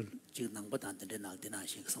classical. And then Jingbatan did not deny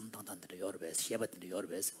some Tantan to the Yorbes, Shebat in the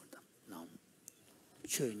Yorbes. Now,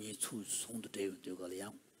 Chuni to Song the day with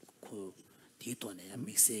Dugalian, Ku Titone, and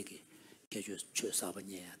Mixegi, Kiju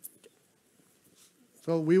Savanye.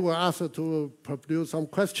 So we were asked to produce some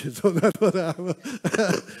questions on that.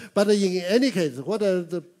 But in any case,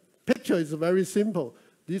 the picture is very simple.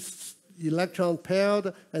 These electrons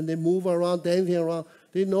paired and they move around, dancing around.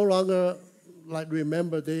 They no longer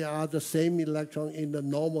remember they are the same electron in the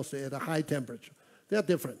normal state at a high temperature. They are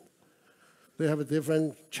different. They have a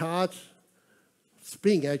different charge.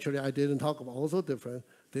 Spin, actually, I didn't talk about, also different.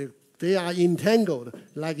 They are entangled,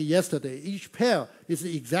 like yesterday. Each pair is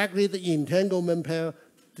exactly the entanglement pair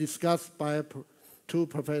discussed by two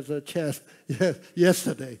Professor Chen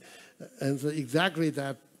yesterday. And so exactly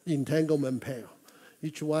that entanglement pair.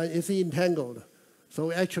 Each one is entangled.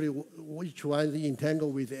 So actually, each one is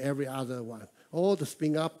entangled with every other one. All the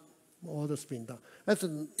spin up, all the spin down. That's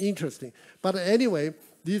interesting. But anyway,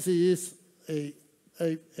 this is a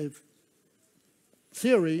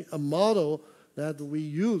theory, a model that we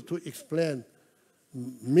use to explain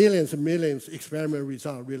millions and millions experiment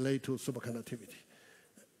results related to superconductivity.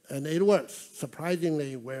 And it works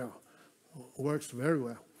surprisingly well, works very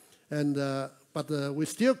well. And, but we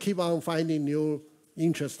still keep on finding new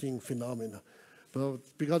interesting phenomena. But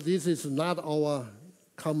because this is not our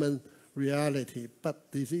common reality, but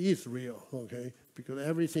this is real, okay? Because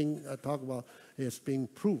everything I talk about is being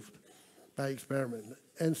proved by experiment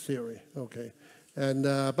and theory, okay? And,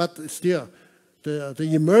 but still, the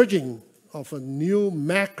emerging of a new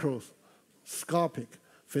macroscopic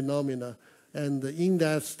phenomena, and in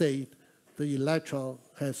that state, the electron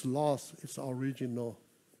has lost its original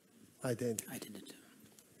identity.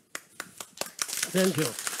 Thank you.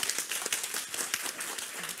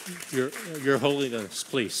 Your Holiness,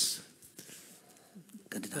 please.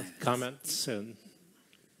 Comments and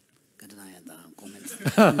comments.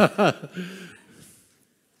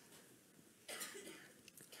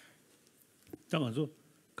 당한조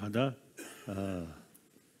간다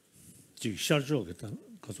지 샤르조겠다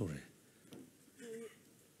가소래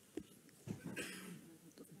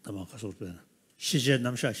담아 가소래 시제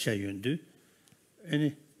남샤 샤윤드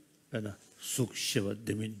아니 바나 숙시바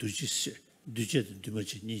데민 두지스 두제드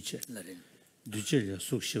두마지 니체 두제야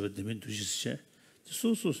숙시바 데민 두지스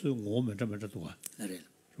소소소 오면 담아도와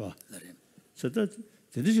봐 저다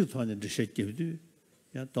제대로 토하는 듯이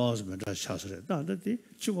야 도스면 다 샤스래 다한테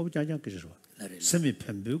치고 자장 그래서 semi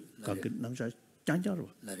pembu namsha janjaro.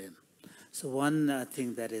 So one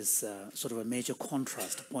thing that is sort of a major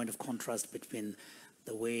contrast, a point of contrast between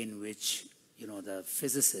the way in which the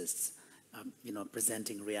physicists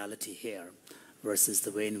presenting reality here versus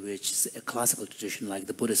the way in which a classical tradition like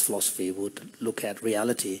the Buddhist philosophy would look at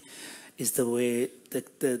reality is the way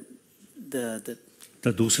the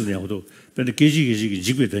도스냐고도 근데 계지계지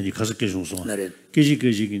직배더니 가서 계속서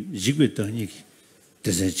계지계지 직배더니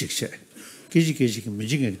대세직세 계지계지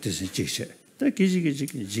미징에 대세직세 다 계지계지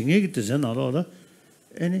징에 대세나로다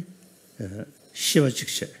아니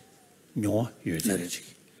시바직세 뇨 요제직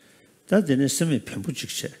다 되는 스미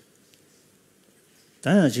편부직세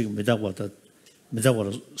다야 지금 메다고다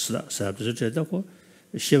메다고로 사업도 저다고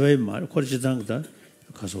시바의 말 코르지당다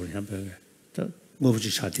가서 한번 다 뭐부지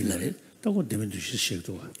샤팅을 So,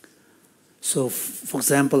 for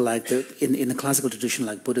example, like in the classical tradition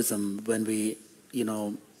like Buddhism, when we,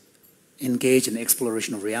 engage in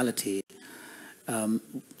exploration of reality,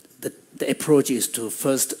 the approach is to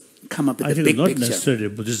first come up with a big picture. Not necessarily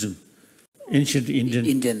Buddhism, ancient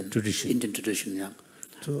Indian tradition. Indian tradition, yeah.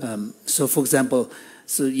 So, for example,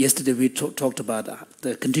 yesterday we talked about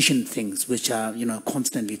the conditioned things, which are,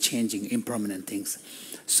 constantly changing, impermanent things.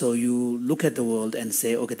 So you look at the world and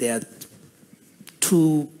say, okay, there are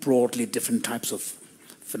two broadly different types of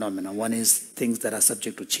phenomena. One is things that are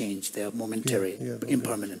subject to change. They are momentary,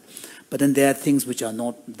 impermanent. But then there are things which are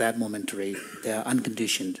not that momentary. They are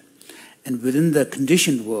unconditioned. And within the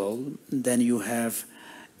conditioned world, then you have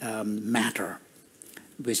matter,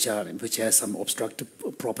 which has some obstructive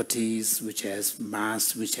properties, which has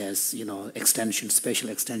mass, which has extensions, spatial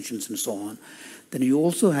extensions, and so on. Then you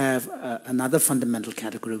also have another fundamental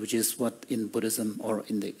category, which is what in Buddhism or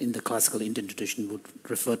in the classical Indian tradition would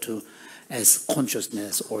refer to as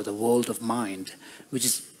consciousness or the world of mind, which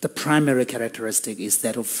is the primary characteristic is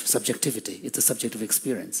that of subjectivity. It's a subjective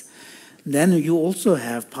experience. Then you also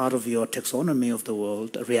have part of your taxonomy of the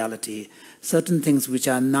world, reality, certain things which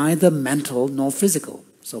are neither mental nor physical.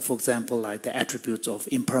 So, for example, like the attributes of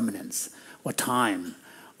impermanence or time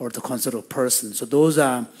or the concept of person. So those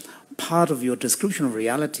are part of your description of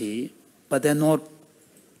reality, but they're not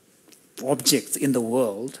objects in the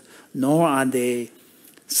world, nor are they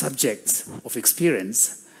subjects of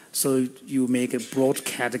experience. So you make a broad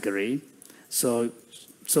category. So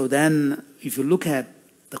then if you look at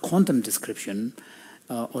the quantum description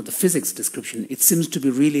or the physics description, it seems to be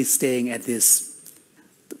really staying at this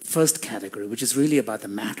first category, which is really about the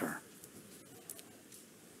matter.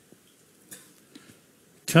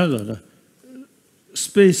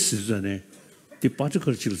 Space is the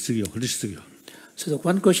particle. So the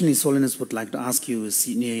one question His Holiness would like to ask you is,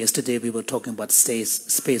 yesterday we were talking about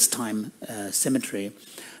space-time symmetry.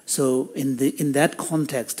 So in that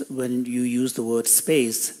context, when you use the word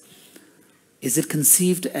space, is it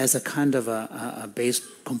conceived as a kind of a base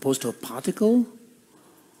composed of particle?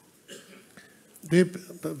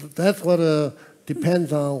 That's what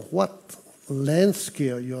depends on what length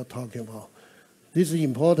scale you're talking about. This is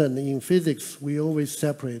important. In physics, we always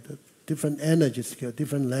separate different energy scale,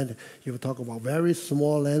 different length. You talk about very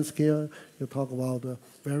small length scale, you talk about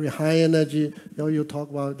very high energy, you talk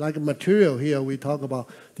about, like material here, we talk about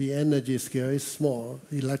the energy scale is small,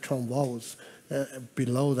 electron volts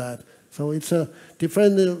below that. So it's a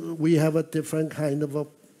different, we have a different kind of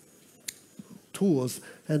tools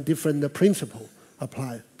and different principle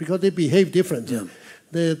applied because they behave differently.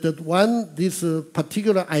 Yeah. This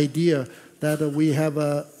particular idea that we have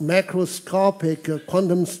a macroscopic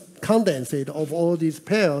quantum condensate of all these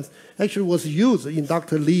pairs actually was used in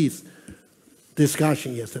Dr. Lee's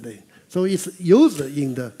discussion yesterday. So it's used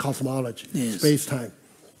in the cosmology, yes. Space-time.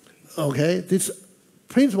 Okay, this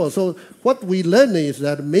principle. So what we learn is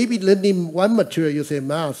that maybe learning one material, you say,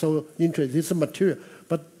 man, so interesting, it's a material.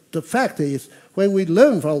 But the fact is, when we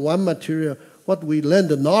learn from one material, what we learn,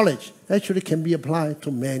 the knowledge, actually can be applied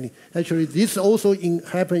to many. Actually, this also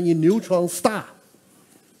happens in neutron star.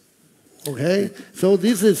 Okay? So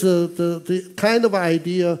this is the kind of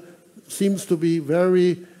idea seems to be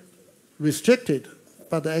very restricted,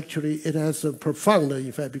 but actually it has a profound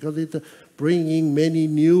effect because it brings in many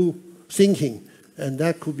new thinking, and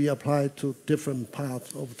that could be applied to different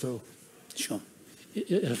parts of the... Sure.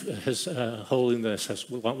 If His Holiness has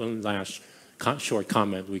one last short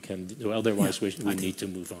comment, we can do. Otherwise, we need to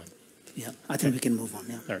move on. Yeah, I think we can move on.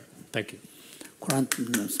 Yeah. All right. Thank you.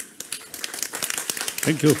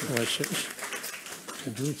 Thank you.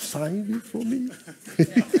 Can you sign it for me?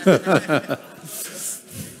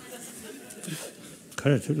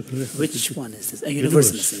 Which one is this? A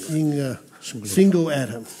universal single. In single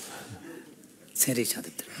atom.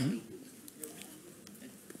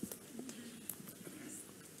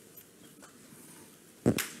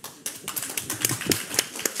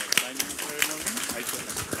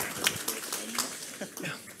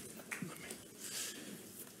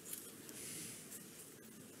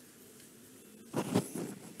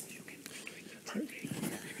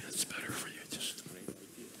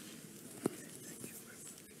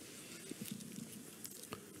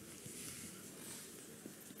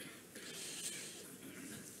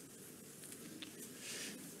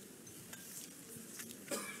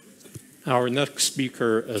 Our next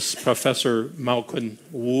speaker is Professor Malcolm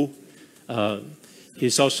Wu.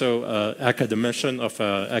 He's also an academician of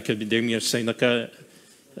Academia Sinica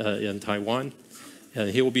in Taiwan.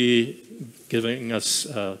 And he will be giving us,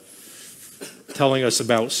 telling us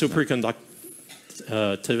about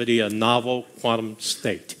superconductivity, a novel quantum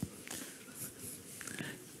state.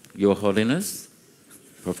 Your Holiness,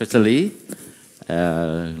 Professor Lee,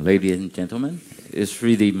 ladies and gentlemen, it's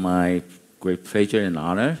really my great pleasure and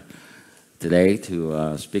honor today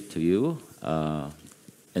to speak to you on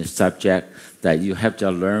a subject that you have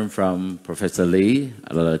just learned from Professor Lee,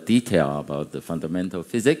 a lot of detail about the fundamental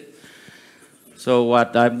physics. So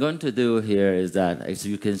what I'm going to do here is that, as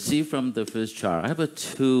you can see from the first chart, I have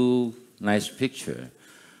two nice pictures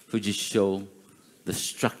which show the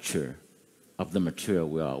structure of the material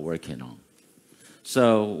we are working on.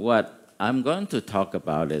 So what I'm going to talk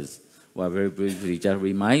about is, well, very briefly, just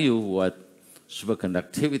remind you what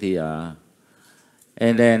superconductivity are.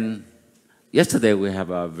 And then yesterday we have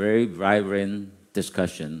a very vibrant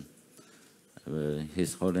discussion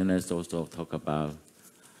His Holiness also talk about,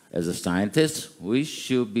 as a scientist, we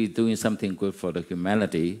should be doing something good for the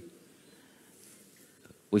humanity.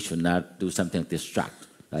 We should not do something destructive,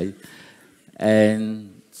 right?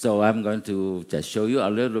 And so I'm going to just show you a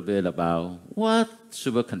little bit about what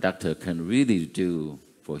superconductor can really do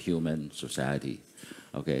for human society.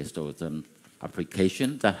 Okay, so some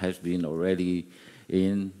application that has been already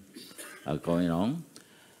going on.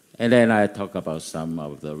 And then I talk about some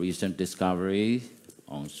of the recent discovery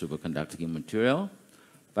on superconducting material.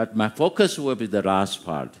 But my focus will be the last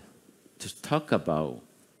part, to talk about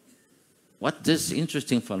what this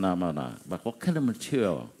interesting phenomena, but what kind of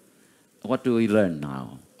material, what do we learn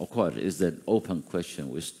now? Of course, it's an open question.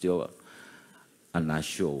 We still are not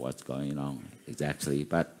sure what's going on exactly,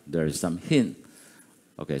 but there is some hint.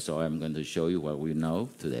 Okay, so I'm going to show you what we know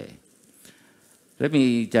today. Let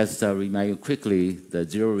me just remind you quickly the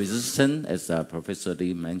zero resistance, as Professor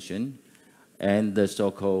Lee mentioned, and the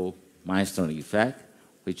so-called milestone effect,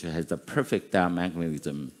 which has the perfect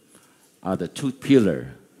diamagnetism, are the two pillars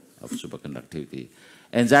of superconductivity.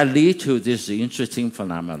 And that leads to this interesting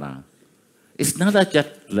phenomenon. It's not just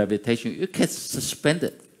levitation. You can suspend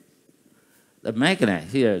it. The magnet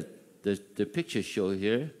here, the picture shown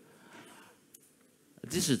here,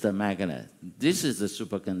 this is the magnet. This is the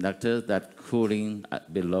superconductor that cooling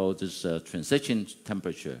below this transition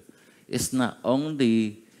temperature. It's not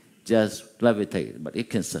only just levitate, but it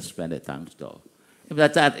can suspend it down slow.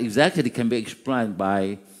 That exactly can be explained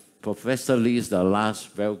by Professor Lee's last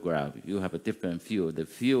photograph. You have a different field. The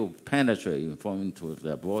field penetrates into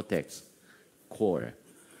the vortex core.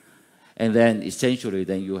 And then essentially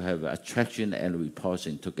then you have attraction and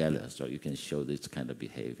repulsion together, so you can show this kind of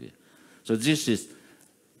behavior. So this is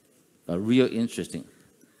a real interesting.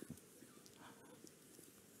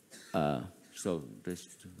 So this,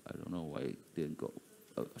 I don't know why it didn't go.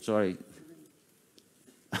 Oh, sorry.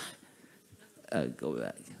 Go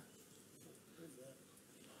back.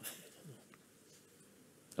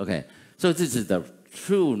 Okay, so this is the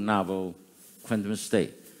true novel quantum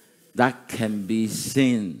state that can be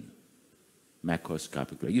seen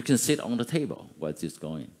macroscopically. You can sit on the table while it's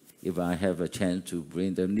going. If I have a chance to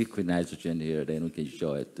bring the liquid nitrogen here, then we can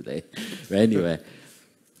show it today. But anyway,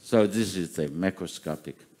 so this is a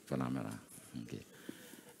macroscopic phenomenon. Okay.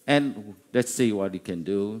 And let's see what it can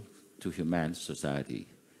do to human society.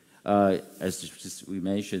 As we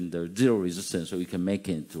mentioned, the zero resistance, so we can make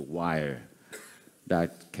it into wire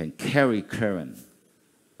that can carry current,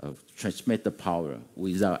 transmit the power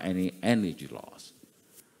without any energy loss.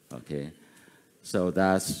 Okay, so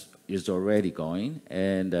that's is already going,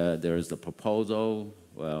 and there is a proposal.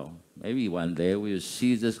 Well, maybe one day we'll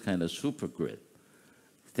see this kind of supergrid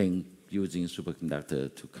thing using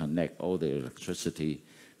superconductor to connect all the electricity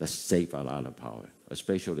that save a lot of power,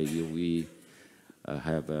 especially if we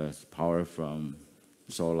have power from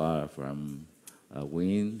solar, from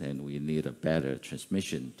wind, and we need a better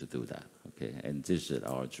transmission to do that. Okay, and this is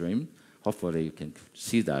our dream. Hopefully, you can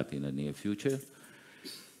see that in the near future.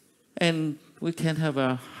 And we can have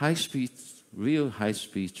a high-speed, real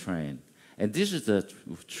high-speed train. And this is the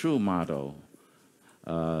true model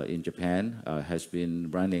in Japan, has been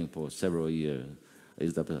running for several years.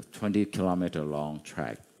 It's a 20-kilometer long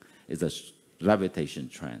track. It's a levitation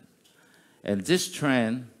train. And this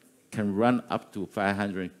train can run up to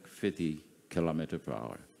 550 kilometers per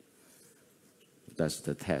hour. That's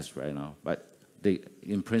the test right now. But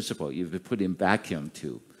in principle, if you put in vacuum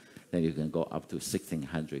tube, then you can go up to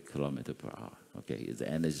 1,600 kilometers per hour. Okay, it's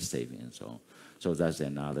energy saving and so on. So that's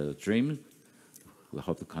another dream we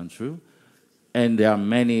hope to come true. And there are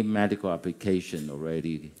many medical applications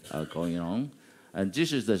already going on. And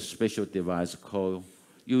this is a special device called,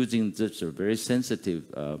 using this very sensitive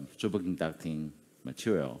superconducting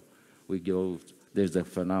material. There's a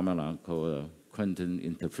phenomenon called quantum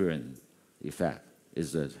interference effect.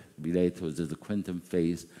 It's related to the quantum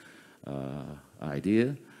phase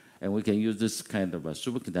idea. And we can use this kind of a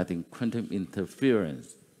superconducting quantum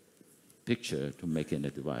interference picture to make in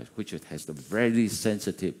a device, which has a very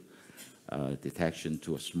sensitive detection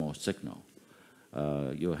to a small signal.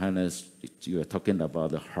 Johannes, you are talking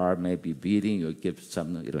about the heart may be beating, you give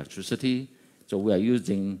some electricity. So we are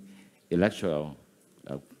using electrograph,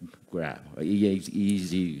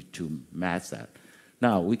 easy to match that.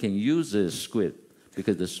 Now we can use this squid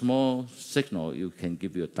because the small signal, you can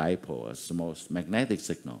give you a dipole, a small magnetic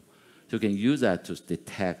signal. So you can use that to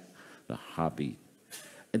detect the heartbeat.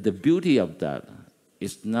 And the beauty of that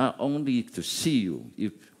is not only to see you,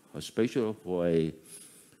 especially for a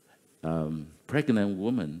pregnant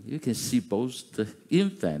woman, you can see both the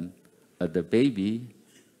infant, the baby,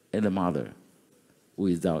 and the mother.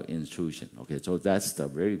 without intrusion. Okay, so that's the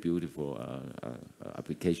very beautiful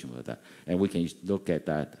application for that. And we can look at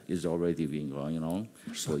that. It's already been going on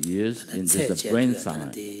for years in this brain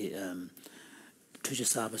science. Tuja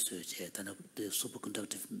Saba Suje, the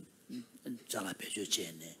superconductive Jala Pejo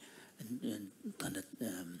Jene, and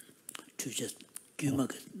Tuja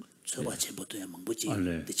Gumak, Sobache Botoya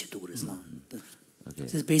Mambuji, the Chituris now.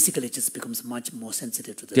 So basically, it just becomes much more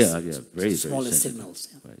sensitive to the very smaller very signals.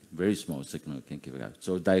 Yeah. Right. Very small signal can give it out.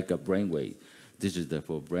 So like a brainwave, this is the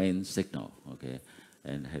for brain signal, okay,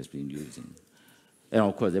 and has been using. And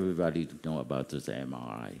of course, everybody know about this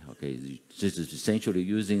MRI, okay. This is essentially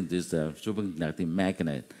using this superconducting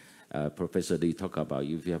magnet. Professor Lee talked about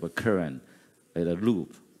if you have a current at a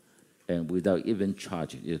loop, and without even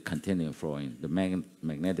charging, it continuing flowing, the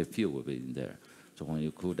magnetic field will be in there. So when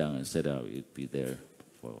you cool down and set up, it'll be there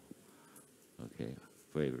for, okay,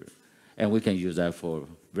 forever. And we can use that for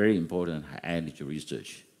very important high energy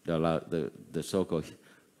research. The so-called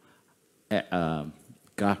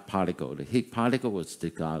God particle, the Higgs particle was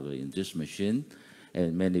discovered in this machine,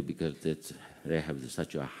 and mainly because they have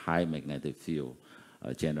such a high magnetic field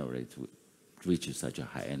generated, which is such a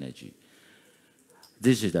high energy.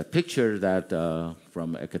 This is a picture that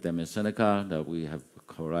from Academic Seneca that we have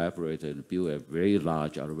collaborated and built a very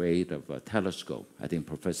large array of a telescope. I think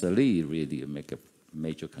Professor Lee really make a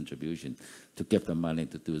major contribution to get the money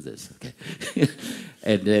to do this. Okay,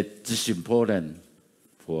 and this is important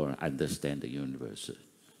for understand the universe.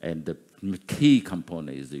 And the key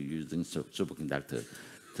component is using superconductor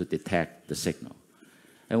to detect the signal.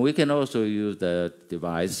 And we can also use the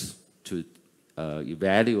device to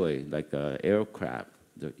evaluate, like aircraft,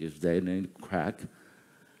 if there any crack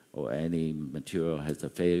or any material has a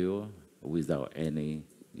failure without any,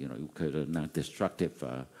 non-destructive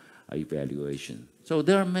evaluation. So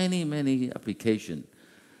there are many, many applications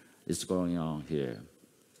is going on here.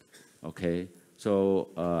 Okay, so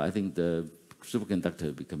I think the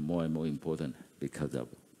superconductor become more and more important because of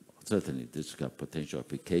certainly this potential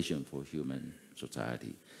application for human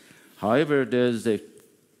society. However, there's a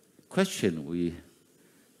question we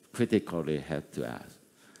critically have to ask.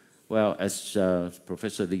 Well, as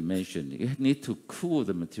Professor Lee mentioned, you need to cool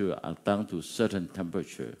the material down to a certain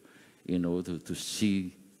temperature in order to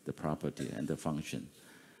see the property and the function.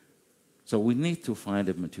 So we need to find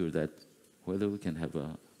a material that whether we can have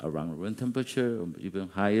around room temperature or even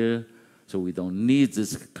higher, so we don't need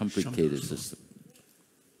this complicated system.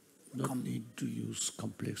 Don't need to use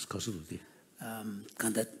complex causality.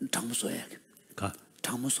 Kanda Tamusoek.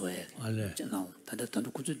 Tamusoek. No, Tanda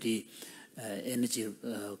Kutu energy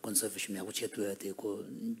conservation, which had to go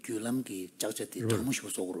Gulamki, Jachet, Tamush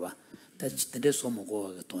was over. That's the Somo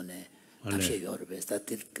go to that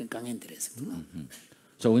interest.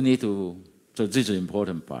 So we need to, so this is an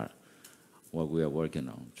important part, what we are working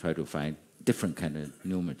on, try to find different kind of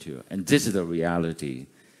new material. And this is the reality,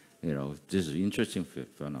 this is interesting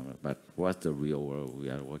phenomenon, but what's the real world we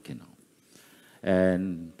are working on?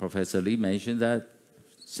 And Professor Lee mentioned that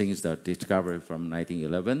since the discovery from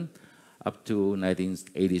 1911 up to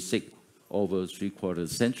 1986, over 3/4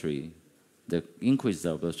 century, the increase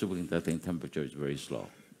of the superconducting temperature is very slow.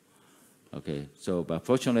 Okay, so but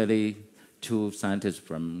fortunately, 2 scientists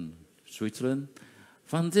from Switzerland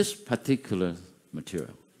found this particular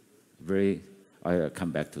material. I'll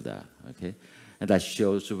come back to that, okay? And that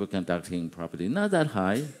shows superconducting property, not that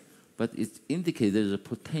high, but it indicates there's a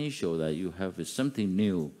potential that you have something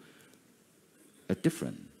new,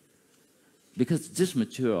 different. Because this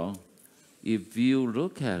material, if you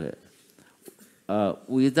look at it,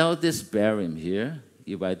 without this barium here,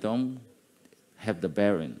 if I don't have the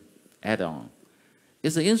barium add-on,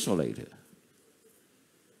 it's an insulator.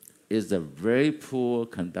 It's a very poor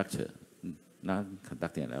conductor, not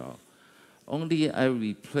conducting at all. Only I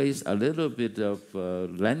replace a little bit of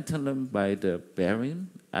lanthanum by the barium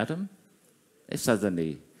atom, it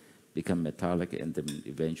suddenly become metallic and then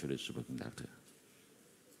eventually superconductor.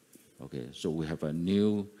 Okay, so we have a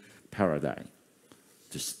new paradigm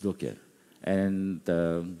to look at. And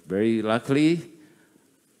very luckily,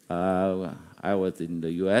 I was in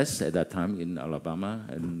the US at that time in Alabama,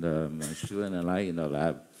 and my student and I in the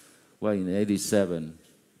lab. Well, in '87,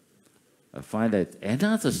 I find that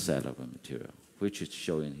another set of a material, which is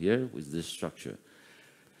showing here with this structure.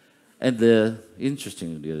 And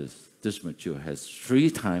interestingly is this material has 3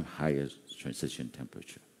 times higher transition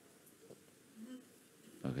temperature.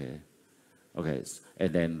 Okay,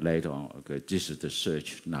 and then later on, okay, this is the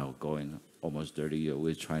search now going almost 30 years.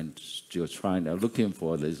 We're still looking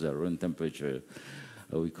for this room temperature.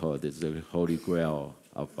 We call this the holy grail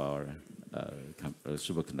of our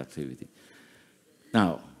superconductivity.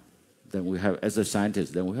 Now, then we have, as a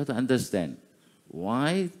scientist, then we have to understand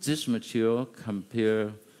why this material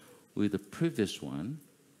compare with the previous one,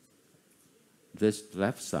 this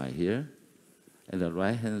left side here, and the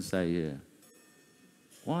right-hand side here.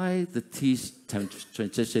 Why the T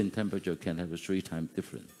transition temperature can have a 3 times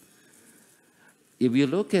different? If you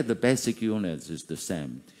look at the basic units, it's the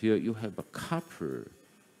same. Here you have a copper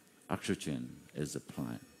oxygen as a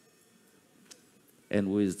plant.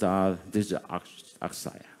 And with this is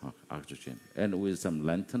oxide, oxygen. And with some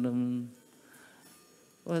lanthanum,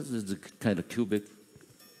 well, this is kind of cubic,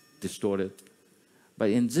 distorted.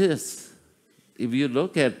 But in this, if you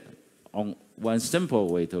look at, on one simple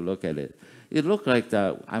way to look at it, it looks like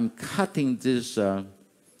that I'm cutting this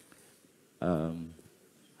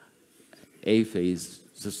A-phase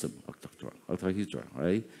system, octahedron,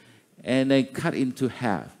 right? And then cut into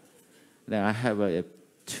half. Now I have a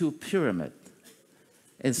 2 pyramid.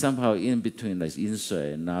 And somehow in between, let's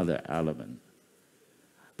insert another element.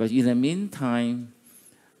 But in the meantime,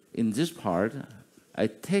 in this part, I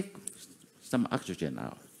take some oxygen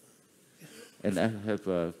out. And I have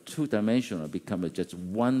a 2-dimensional become just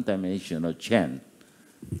 1-dimensional chain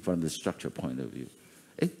from the structure point of view.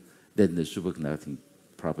 Then the superconducting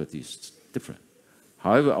property is different.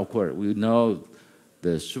 However, of course, we know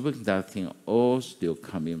the superconducting all still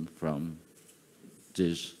coming from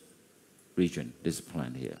this region, this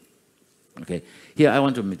plant here. Okay, here I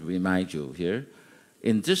want to remind you here,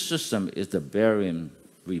 in this system is the barium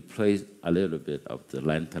replace a little bit of the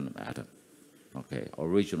lanthanum atom. Okay,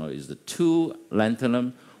 original is the 2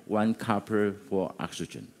 lanthanum, 1 copper, 4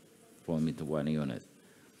 oxygen, form into 1 unit.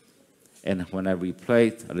 And when I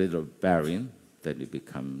replace a little barium, then it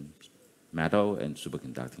becomes metal and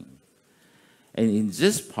superconducting. And in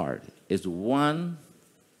this part is 1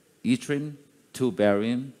 yttrium, 2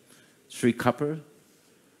 barium, 3 copper,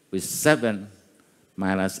 with 7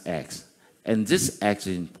 minus X. And this X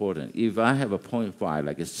is important. If I have a 0.5,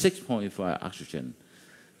 like a 6.5 oxygen,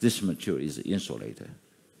 this material is insulator.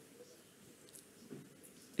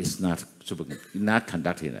 It's not not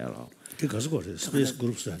conducting at all. Space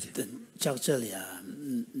group study.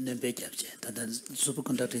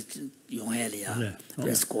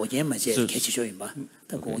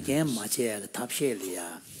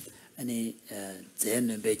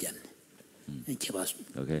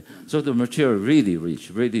 Okay, so the material really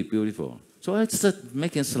rich, really beautiful. So I start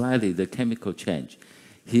making slightly the chemical change.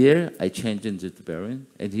 Here I change into the barium,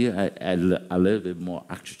 and here I add a little bit more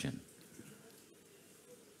oxygen.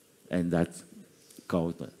 And that's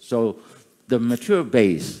gold. So the material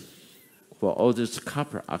base for all this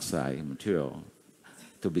copper oxide material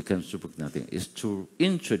to become superconducting is to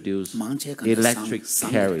introduce electric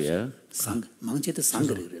carrier.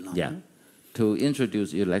 Yeah, to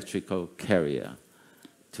introduce electrical carrier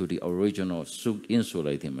to the original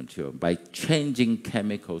insulating material by changing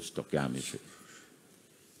chemical stoichiometry,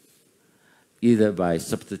 either by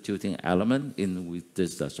substituting element in with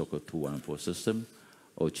this so-called 2-1-4 system,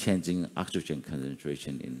 or changing oxygen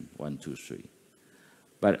concentration in 1-2-3.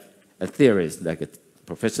 But a theorist like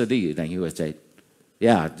Professor Lee, then he would say,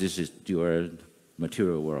 yeah, this is your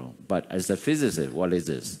material world. But as a physicist, what is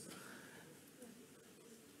this?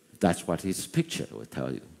 That's what his picture will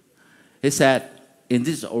tell you. He said, in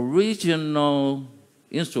this original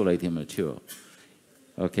insulating material,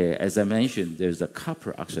 okay, as I mentioned, there's a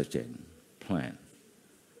copper oxygen plant,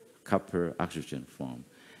 copper oxygen form.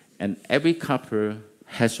 And every copper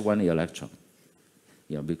has 1 electron,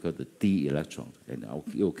 you know, because the D electron, and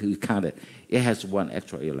you count it, it has 1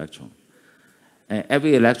 extra electron. And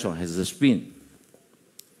every electron has a spin.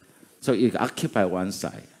 So it occupies one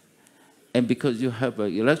side. And because you have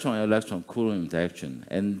an electron-electron Coulomb interaction,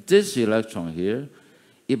 and this electron here,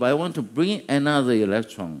 if I want to bring another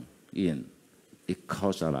electron in, it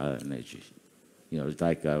costs a lot of energy. You know, it's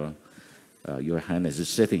like your hand is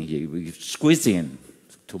sitting here, we squeeze in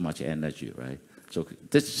too much energy, right? So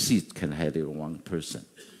this seat can handle 1 person.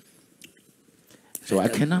 So I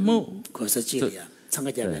cannot move.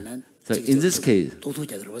 So in this case,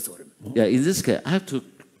 I have to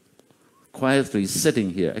quietly sitting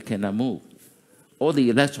here. I cannot move. All the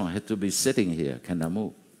electrons have to be sitting here, cannot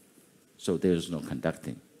move. So there is no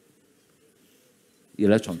conducting.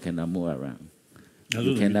 Electron cannot move around.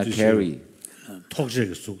 You cannot carry.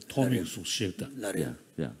 Yeah,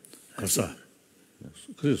 yeah.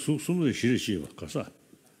 그래서 숨을 쉬르시고 가서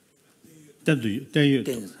땡유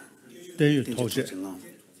토제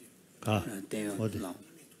가 어디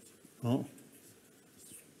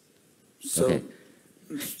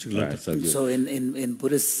So in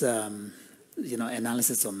Buddhist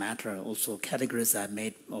analysis of matter, also categories are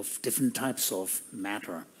made of different types of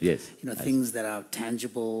matter. Yes. Things that are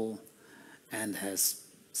tangible, and has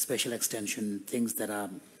special extension, things that are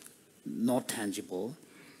not tangible,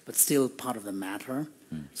 but still part of the matter.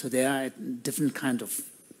 So there are different kind of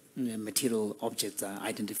material objects are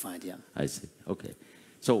identified, yeah. I see, okay.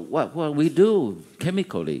 So what we do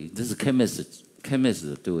chemically, this is chemists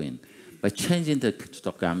are doing, by changing the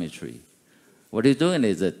stoichiometry. What they're doing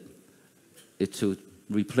is that it's to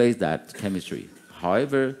replace that chemistry.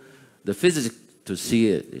 However, the physics to see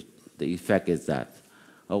it, the effect is that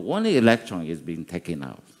one electron is being taken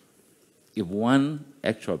out. If one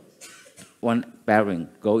bearing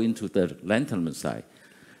go into the lanthanum side,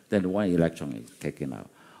 then one electron is taken out.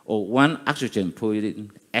 Or one oxygen put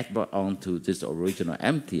in, add onto this original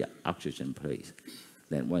empty oxygen place,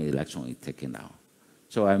 then one electron is taken out.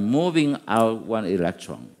 So I'm moving out one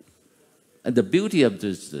electron. And the beauty of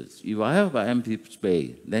this is, if I have an empty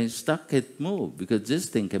space, then stuff can move, because this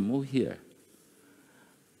thing can move here.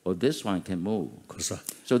 Or this one can move.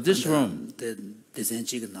 So this room.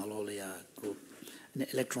 The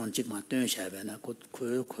electron jigma dön shabe na ko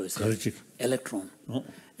electron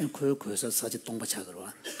and ko so such tongba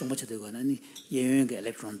chagarwa tongba de gona ni yeyen ge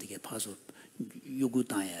electron de paso yugu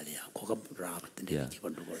tan ya ya ko ga ra de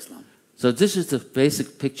islam. So this is the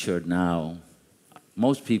basic picture now.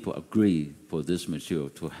 Most people agree for this material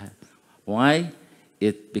to have. Why?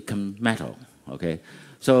 It becomes metal, okay?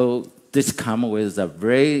 So this comes with a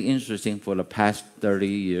very interesting, for the past 30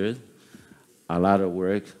 years, a lot of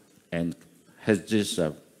work, and has this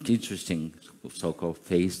interesting so-called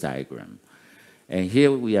phase diagram. And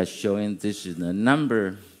here we are showing this is the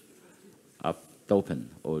number of dopant,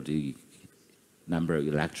 or the number of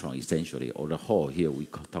electrons, essentially, or the hole. Here we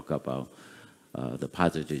talk about the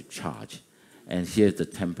positive charge. And here's the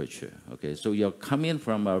temperature, okay? So you're coming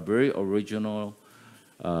from a very original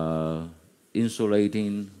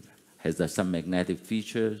insulating, has some magnetic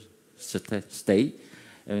features, state,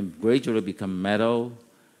 and gradually become metal,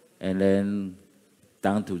 and then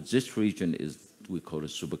down to this region is, we call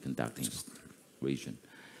it superconducting region.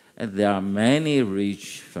 And there are many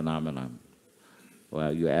rich phenomena.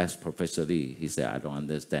 Well, you ask Professor Lee, he said, I don't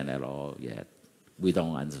understand at all yet. We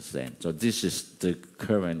don't understand. So this is the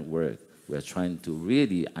current work. We're trying to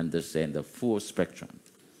really understand the full spectrum.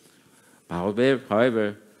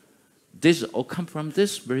 However, this all comes from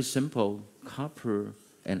this very simple copper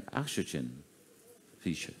and oxygen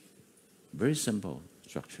feature. Very simple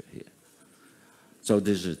structure here. So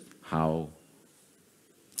this is how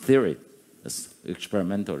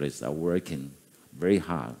experimentalists are working very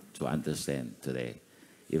hard to understand today,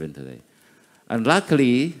 even today. And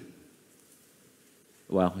luckily,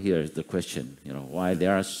 well, here's the question, why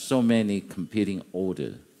there are so many competing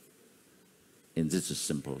orders in this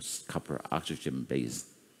simple copper oxygen-based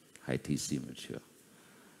high TC material,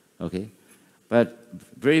 okay? But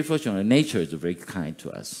very fortunately, nature is very kind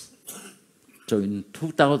to us. So in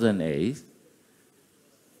 2008,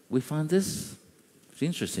 we found this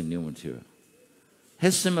interesting new material.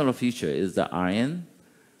 Has similar feature is the iron,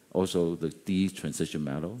 also the D transition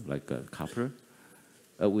metal, like copper,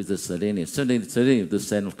 with the selenium. Selenium, the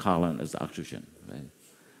center column is oxygen, right?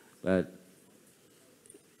 But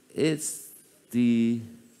it's the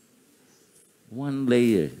one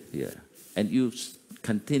layer here, and you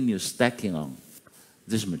continue stacking on,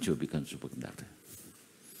 this material becomes superconductor.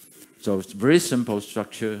 So it's very simple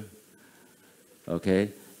structure,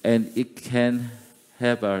 okay? And it can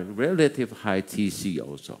have a relative high TC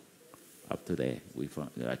also. Up to date, we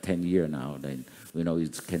found 10 years now, then we know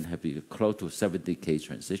it can have close to 70 K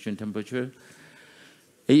transition temperature.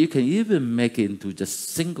 And you can even make it into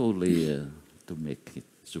just single layer to make it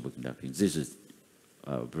superconducting. This is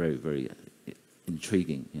very, very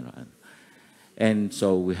intriguing, And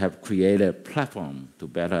so we have created a platform to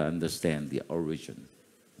better understand the origin.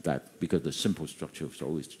 That because the simple structure, so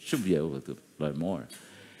we should be able to learn more.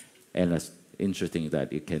 And it's interesting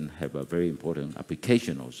that it can have a very important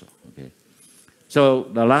application also, okay? So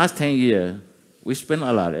the last 10 years, we spent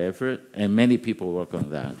a lot of effort, and many people work on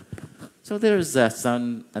that. So there is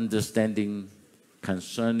some understanding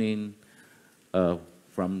concerning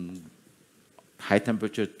from high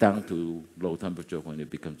temperature down to low temperature when it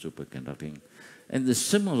becomes superconducting. And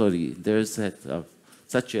similarly, there's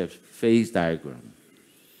such a phase diagram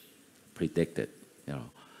predicted,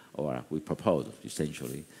 or we proposed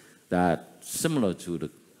essentially, that similar to the,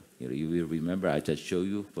 you will remember I just showed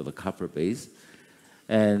you for the copper base.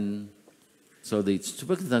 And so the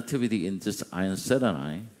superconductivity in this iron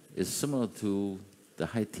selenide is similar to the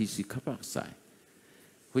high TC copper oxide,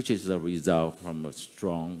 which is a result from a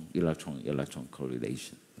strong electron-electron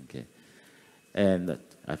correlation, okay? And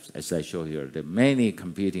as I show here, there are many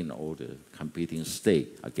competing orders, competing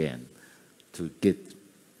state, again, to get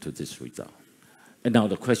to this result. And now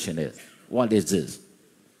the question is, what is this?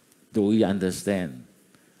 Do we understand?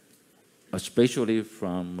 Especially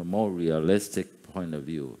from a more realistic point of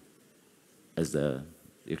view, as a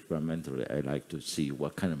experimentally, I like to see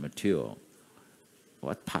what kind of material,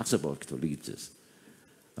 what possible to lead this.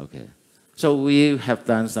 Okay, so we have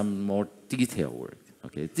done some more detailed work.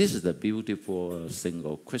 Okay, this is a beautiful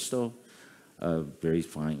single crystal, very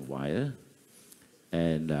fine wire,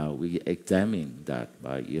 and we examine that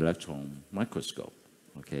by electron microscope.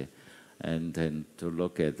 Okay, and then to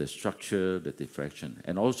look at the structure, the diffraction,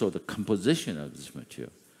 and also the composition of this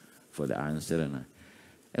material for the iron selenide.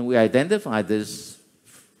 And we identified this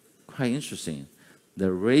quite interesting. The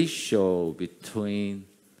ratio between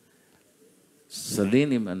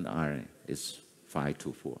selenium and iron is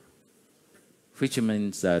 5:4, which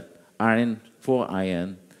means that 4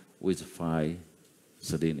 iron with 5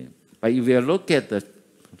 selenium. But if you look at the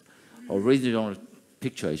original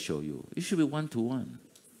picture I show you, it should be 1:1.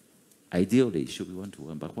 Ideally, it should be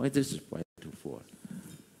 1:1, but why this is 5:4?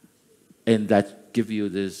 And that gives you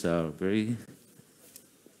this very,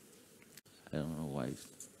 I don't know why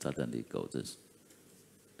suddenly goes this.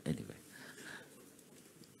 Anyway.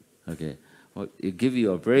 Okay. Well, it gives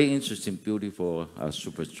you a very interesting, beautiful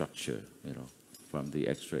superstructure, from the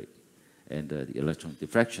X-ray and the electron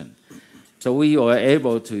diffraction. So we were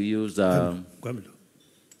able to use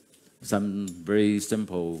some very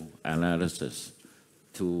simple analysis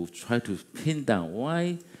to try to pin down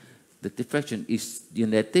why the diffraction is,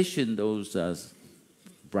 in addition to those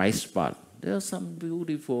bright spots, there are some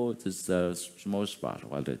beautiful small spots.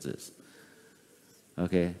 What is this?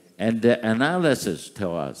 Okay, and the analysis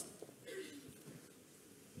tells us,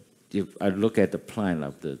 if I look at the plane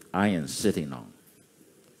of the iron sitting on,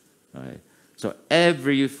 right? So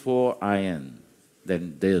every 4 iron,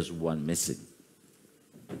 then there's one missing.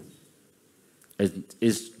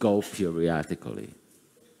 It's go periodically.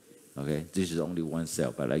 Okay, this is only one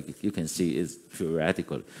cell, but like you can see, it's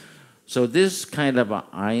periodical. So this kind of an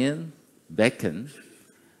iron beacon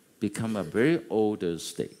become a very older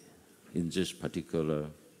state in this particular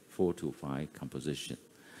 4 to 5 composition,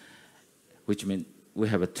 which means we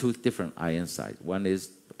have 2 different iron sites. One is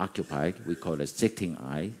occupied, we call it sitting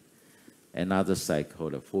eye. Another site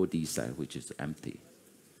called a 4D site, which is empty.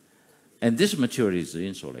 And this material is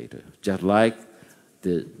insulator, just like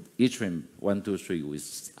the yttrium 123 with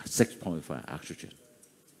 6.5 oxygen.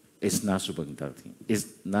 It's not superconducting. It's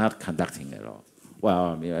not conducting at all. Well,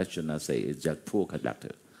 I mean, I should not say it's just poor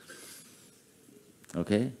conductor.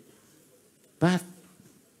 Okay? But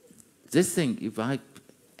this thing, if I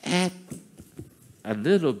add a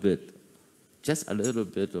little bit, just a little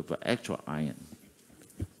bit of extra iron,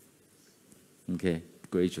 okay,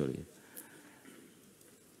 gradually,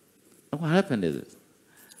 what happened is,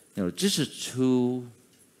 this is 2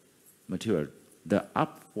 material. The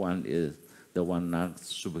up one is the one not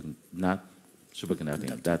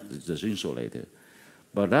superconducting, that is the insulator.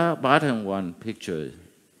 But that bottom one picture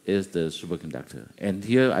is the superconductor. And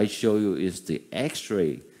here I show you is the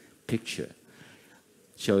X-ray picture,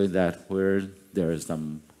 showing that where there is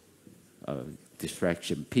some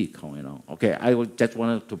diffraction peak going on. Okay, I just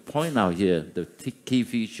wanted to point out here the key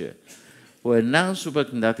feature. For a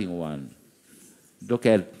non-superconducting one, look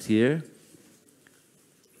at here.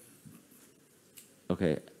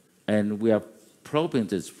 Okay, and we are probing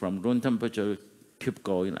this from room temperature, keep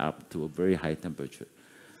going up to a very high temperature.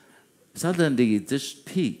 Suddenly, this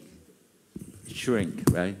peak shrink,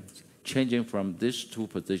 right? Changing from this 2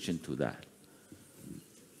 position to that.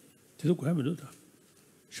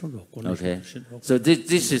 Okay, so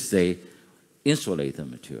this is the insulator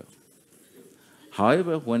material.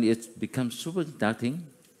 However, when it becomes superconducting,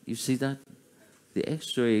 you see that the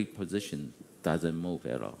X-ray position doesn't move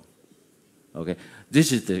at all. Okay,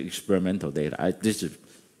 this is the experimental data. I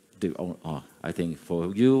think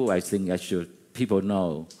for you, I think people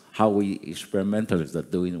know how we experimentalists are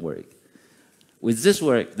doing work. With this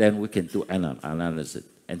work, then we can do an analysis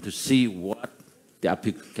and to see what the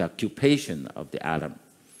occupation of the atom.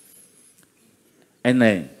 And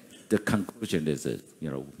then the conclusion is that,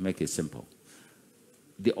 make it simple.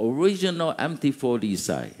 The original empty 4D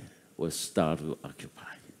site will start to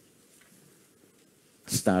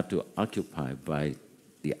occupy by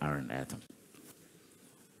the iron atom.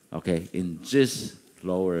 Okay, in this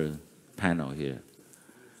lower panel here.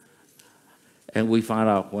 And we found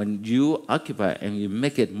out when you occupy and you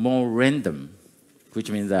make it more random,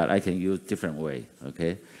 which means that I can use different way,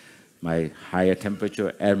 okay? My higher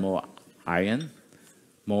temperature, add more iron,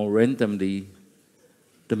 more randomly,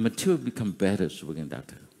 the material become better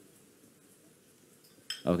superconductor.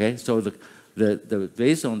 Okay, so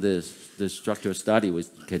based on this, the structural study, we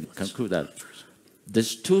can conclude that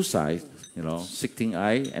There's two sides, 16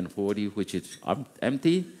 eye and 40, which is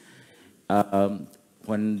empty.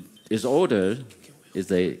 When it's older, it's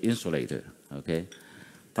the insulator, okay?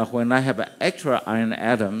 But when I have an extra iron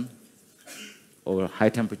atom or high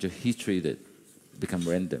temperature heat treated, become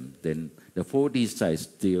random, then the 4D side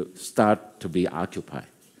still start to be occupied.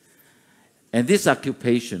 And this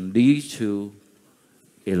occupation leads to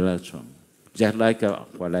electron, just like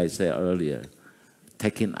what I said earlier,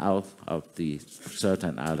 taking out of the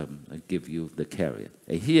certain atom and give you the carrier.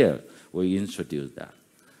 And here, we introduce that.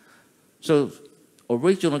 So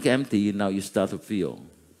originally empty, now you start to feel,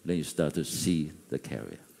 then you start to see the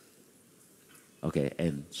carrier. Okay,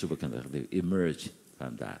 and superconductivity emerge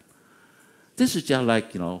from that. This is just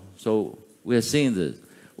like, so we are seeing this.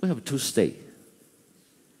 We have two states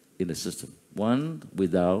in the system. One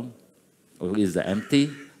without, or is the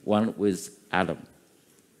empty, one with atom.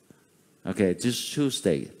 Okay, just two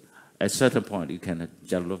states. At a certain point, you can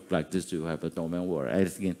just look like this, you have a domain world. I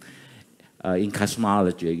think in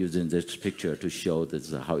cosmology, using this picture to show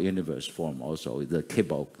this how universe form also, the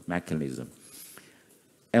Kibble mechanism.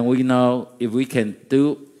 And we know if we can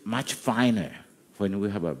do much finer, when we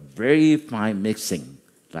have a very fine mixing,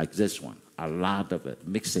 like this one, a lot of it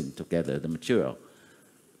mixing together the material,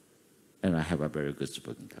 and I have a very good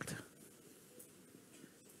superconductor.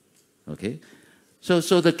 Okay? So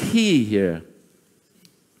the key here,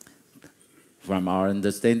 from our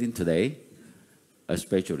understanding today,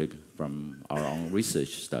 especially from our own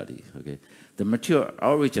research study, okay, the material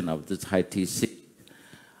origin of this high TC,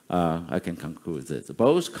 I can conclude this.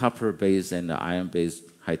 Both copper-based and iron-based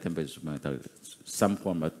high-temperature superconductors, some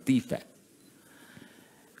form of defect,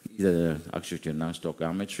 either oxygen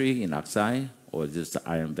non-stoichiometry in oxide or just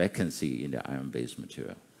iron vacancy in the iron-based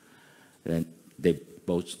material. And they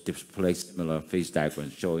both display similar phase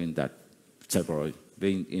diagrams showing that several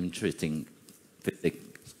very interesting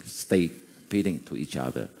physics state fitting to each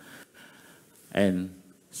other. And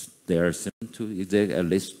there are at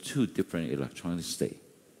least two different electronic states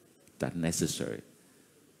that necessary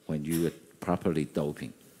when you are properly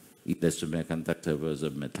doping. Either semiconductor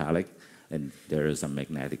versus metallic, and there is a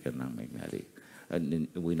magnetic and non-magnetic. And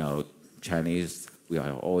we know Chinese, we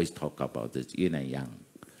always talk about this yin and yang,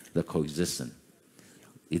 the coexistence.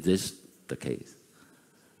 Is this the case?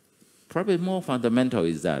 Probably more fundamental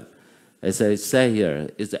is that, as I say here,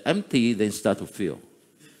 is empty, then start to fill.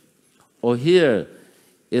 Or here,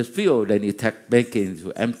 is filled, then it make it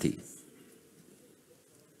into empty.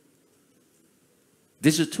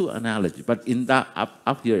 This is two analogies, but in that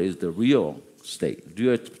up here is the real state,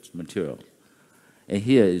 real material. And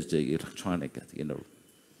here is the electronic,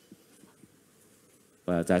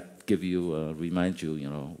 But that give you, remind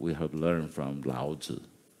you, we have learned from Lao Tzu.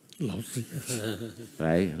 Lao Tzu.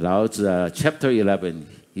 Right? Lao Tzu, chapter 11,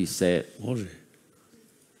 he said,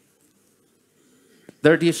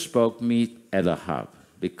 30 spoke meet at a hub,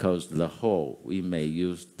 because the whole we may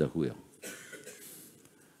use the wheel.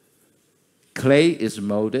 Clay is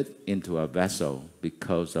molded into a vessel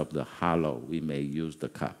because of the hollow we may use the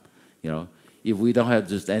cup. If we don't have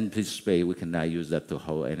this empty space, we cannot use that to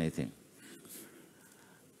hold anything.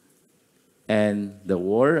 And the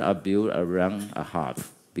walls are built around a heart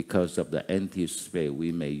because of the empty space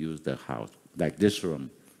we may use the house. Like this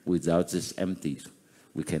room, without this empty,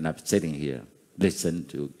 we cannot sitting here, listen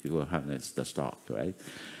to your Holiness the talk, right?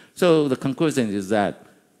 So the conclusion is that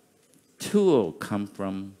tool come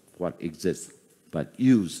from what exists, but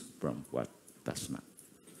use from what does not.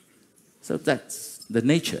 So that's the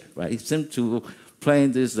nature, right? It seems to play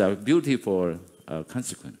this beautiful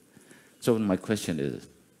consequence. So my question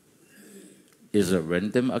is a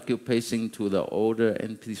random occupation to the older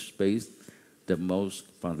empty space the most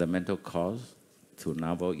fundamental cause to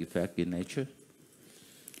novel effect in nature?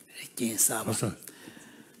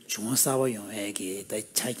 중앙 사와용에게 다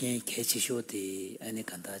차게 개치쇼디 아니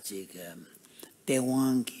간다지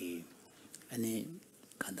대왕기 아니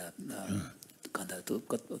간다 또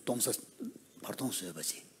동서 발동수여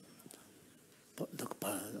봐지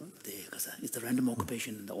it's the random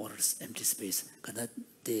occupation in the order's empty space 간다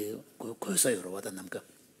대 고서여로 와다 남가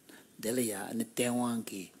델이야 아니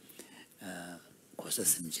대왕기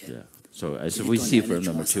고서심지. So as we see from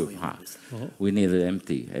the material part, we need it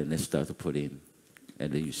empty and then start to put in.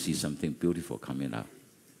 And then you see something beautiful coming out.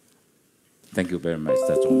 Thank you very much.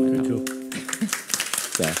 That's all my time.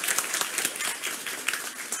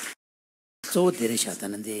 So there is a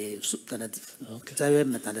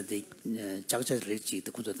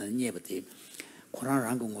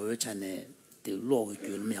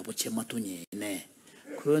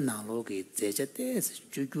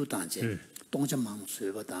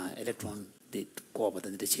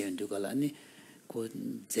ko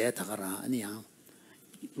je tagara ani ya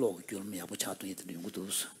lo gyul me abu cha tu yit ni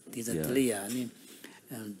gudus these are clear ani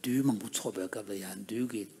do mang bu chobe ka la ya do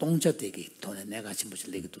gi tongja de gi to ne ga chim bu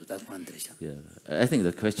le gi tu da kwan de sha. Yeah, I think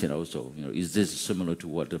the question also, is this similar to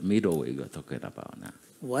what the middle way you're talking about now?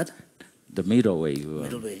 What? The middle way,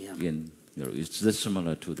 Middle way, yeah. Is this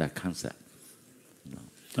similar to that concept?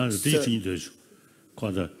 So,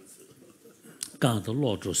 the God the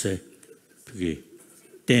Lord to say, Piggy,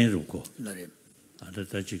 Dan Ruko, and the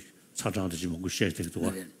Tajik Sajang the Jimungu share the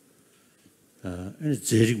door. And it's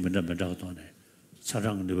Zering Madame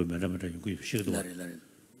Sajang never Madame you share the one.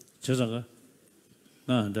 Chazaga,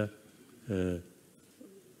 and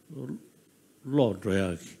Lord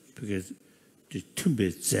Royal, because the Tumbe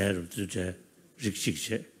Zer of the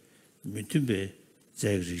Rikshik, Mitumbe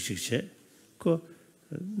Zer Rikshik, go.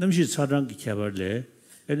 남시 사랑 기차벌래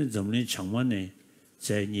애는 점리 장만에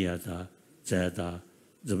제니야다 제다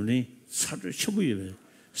점리 사주 처부에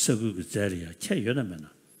서그 그 자리야 채연하면은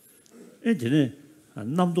애들은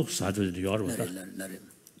남도 사주를 열어봤다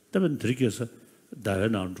답은 들이켜서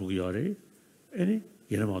다연한 쪽 열이 애니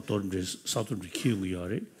얘네만 돈들 사돈들 키우고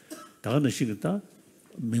열이 다가는 시기다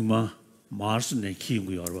명마 마스네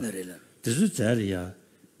키우고 열어 this 자리야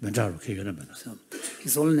So,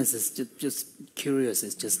 His Holiness is just curious.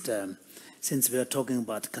 It's just since we are talking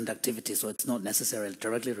about conductivity, so it's not necessarily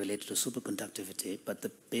directly related to superconductivity, but the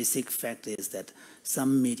basic fact is that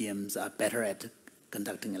some mediums are better at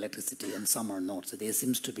conducting electricity and some are not. So there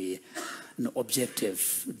seems to be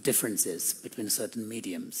objective differences between certain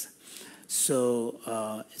mediums.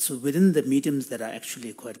 So, so within the mediums that are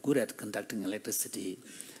actually quite good at conducting electricity,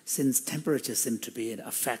 since temperature seems to be a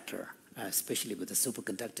factor, especially with the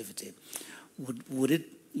superconductivity,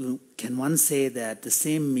 can one say that the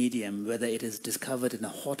same medium, whether it is discovered in a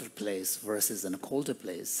hotter place versus in a colder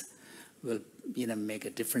place, will make a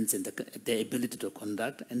difference in the ability to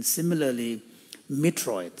conduct? And similarly,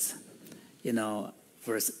 meteoroids,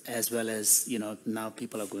 as well as now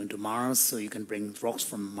people are going to Mars, so you can bring rocks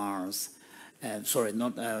from Mars,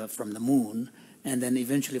 not from the moon, and then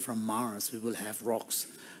eventually from Mars we will have rocks.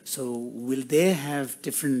 So will they have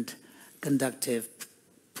different conductive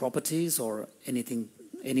properties or anything,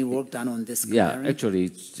 any work done on this? Yeah, actually,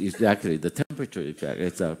 it's exactly the temperature effect.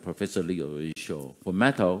 As Professor Lee already showed. For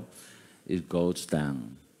metal, it goes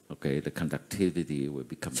down. Okay, the conductivity will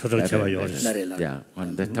become better. Yeah,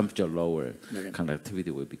 when the temperature lower,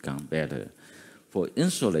 conductivity will become better. For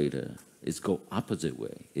insulator, it's go opposite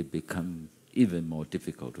way. It becomes even more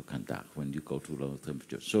difficult to conduct when you go to low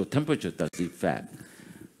temperature. So temperature does affect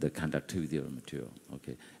the conductivity of the material.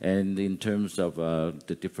 Okay, and in terms of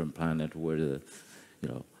the different planet, where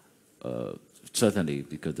certainly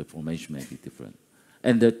because the formation may be different,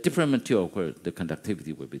 and the different material where the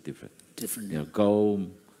conductivity will be different. Gold,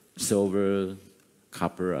 silver,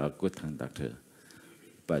 copper are good conductor,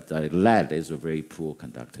 but lead is a very poor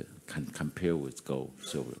conductor compared with gold,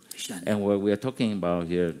 silver. And what we are talking about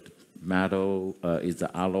here, metal is the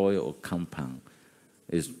alloy or compound,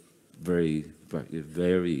 is very,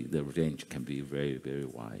 the range can be very, very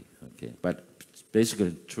wide. Okay, but it's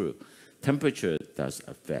basically true. Temperature does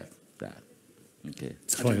affect that. Okay.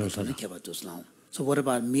 So what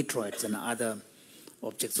about meteoroids and other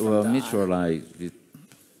objects? Well, meteorite,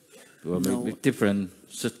 maybe different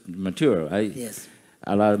material. Yes.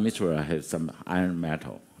 A lot of meteorite have some iron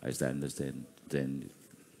metal, as I understand. Then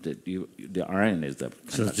the iron is the.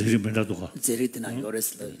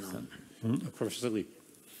 Professor Lee.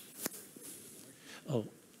 Oh,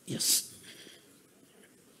 yes.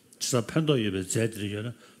 So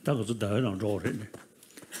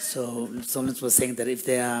someone was saying that if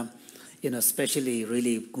there are, especially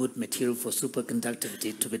really good material for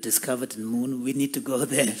superconductivity to be discovered in the moon, we need to go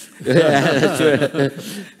there. Yeah, sure.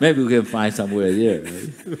 Maybe we can find somewhere there.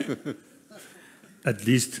 Right? At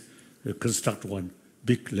least construct one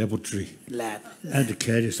big laboratory lab and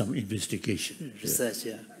carry some investigation. Research,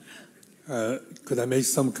 yeah. Could I make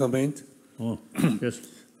some comment? Oh, yes.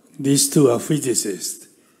 These two are physicists,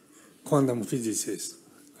 quantum physicists.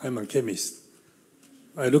 I'm a chemist.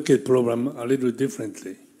 I look at problem a little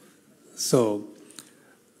differently. So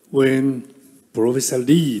when Professor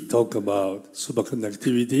Lee talked about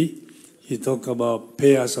superconductivity, he talked about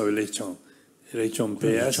pairs of electron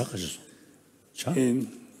pairs. And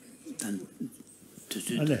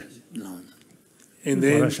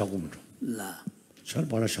then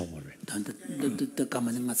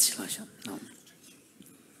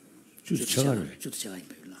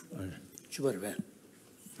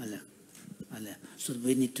so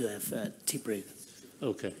we need to have tea break.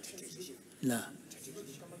 Okay.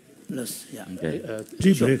 Yeah.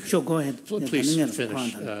 Okay. Sure, go ahead. Please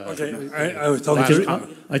finish. Okay, I will talk to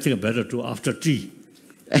I think better do after G.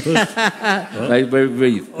 Very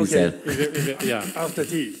brief, he said. Yeah. after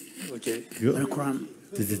tea. Okay.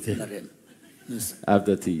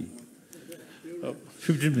 After tea.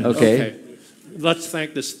 15 minutes. Okay. Let's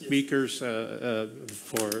thank the speakers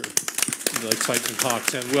for the exciting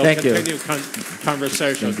talks, and we'll Thank you. continue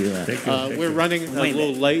conversation. Thank you. We're running a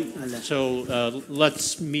little late, so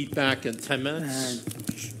let's meet back in 10 minutes.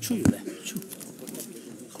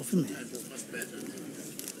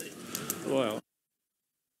 Well.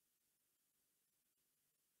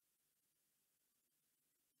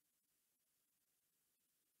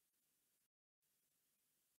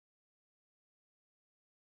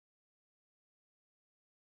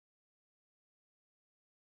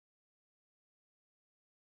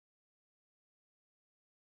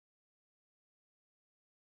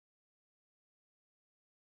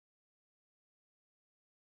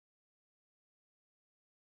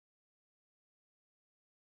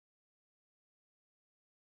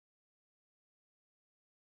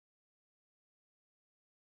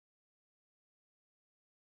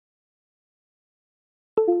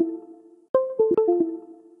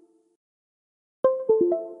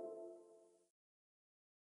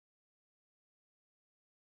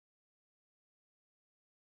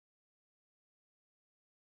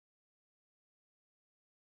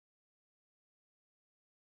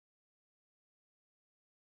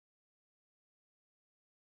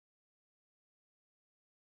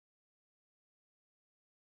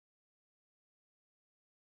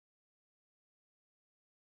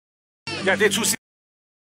 Il y a des soucis.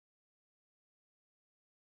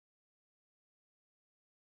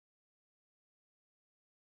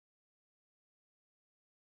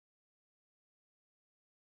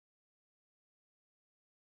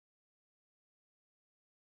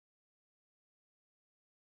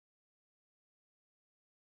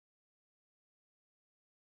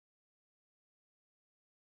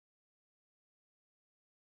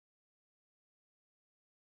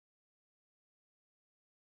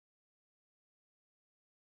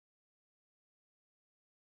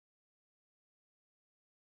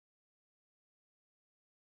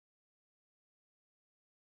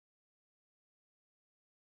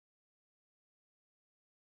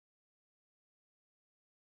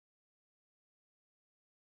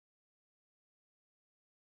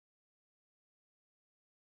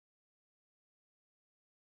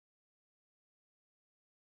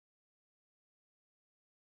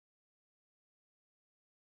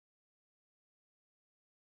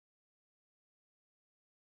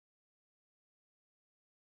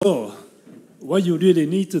 So, what you really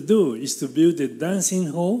need to do is to build a dancing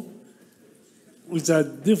hall with a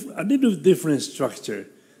little different structure.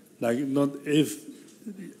 Like not if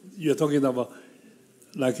you're talking about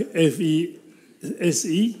like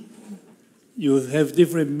FESE, you have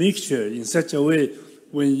different mixture in such a way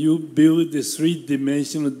when you build the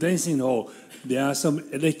three-dimensional dancing hall, there are some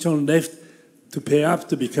electron left to pair up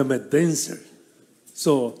to become a dancer.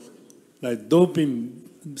 So, like doping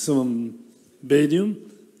some barium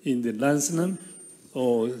in the lanthanum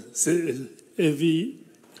or FES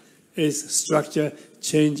structure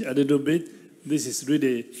change a little bit. This is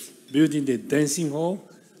really building the dancing hall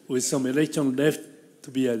with some electron left to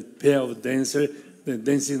be a pair of dancers then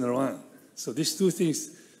dancing around. So these two things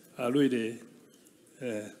are really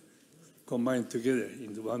combined together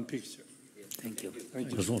into one picture. Thank you.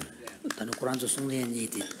 Thank you. Tanu Quran zo song lian ni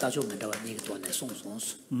di da jo men da wa ni ge tuan de song song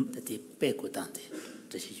su de di bei gu dan de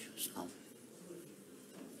zhe xi ju na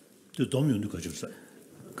또 도움이 가졌어.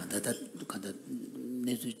 간다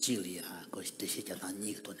ne zu ji li ha ko de xi jia dan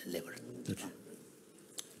ni ge tuan de level.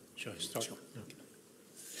 Shall I start? Okay.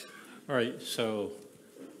 All right, so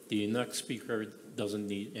the next speaker doesn't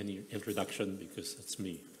need any introduction because it's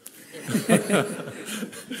me. You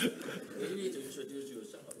need to introduce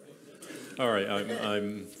yourself, right? All right,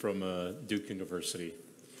 I'm from Duke University.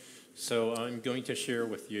 So I'm going to share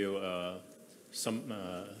with you some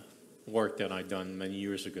work that I've done many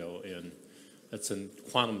years ago, and that's in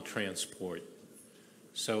quantum transport.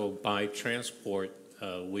 So by transport,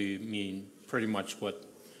 we mean pretty much what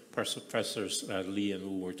Professors Lee and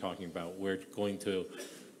Wu were talking about. We're going to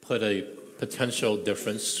put a potential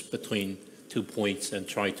difference between 2 points and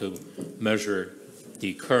try to measure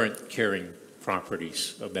the current carrying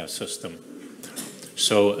properties of that system.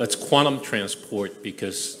 So it's quantum transport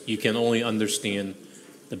because you can only understand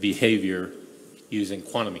the behavior using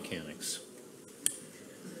quantum mechanics.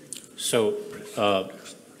 So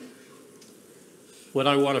what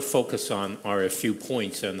I want to focus on are a few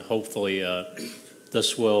points, and hopefully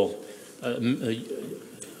this will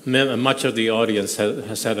much of the audience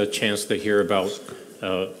has had a chance to hear about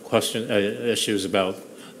issues about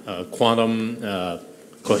quantum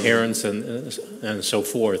coherence and so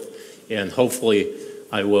forth. And hopefully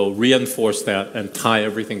I will reinforce that and tie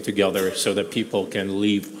everything together so that people can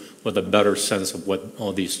leave with a better sense of what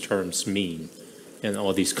all these terms mean and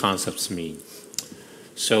all these concepts mean.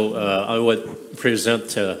 So I would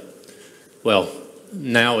present, well,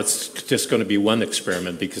 now it's just going to be one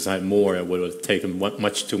experiment because I have more. It would have taken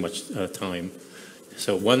much too much time.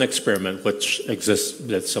 So one experiment which exists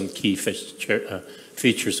with some key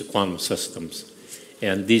features of quantum systems.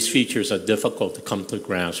 And these features are difficult to come to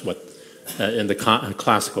grasp in the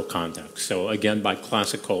classical context. So again, by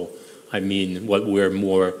classical, I mean what we're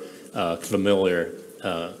more familiar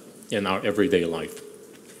in our everyday life.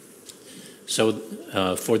 So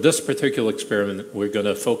for this particular experiment, we're going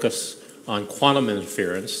to focus on quantum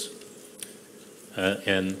interference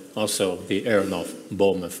and also the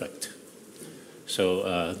Aronoff-Bohm effect.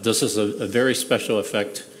 So this is a very special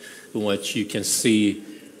effect in which you can see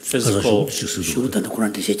physical. This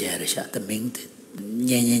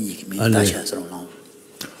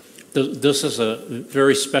is a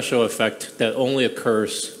very special effect that only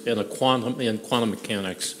occurs in quantum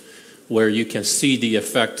mechanics, where you can see the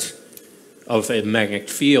effect of a magnetic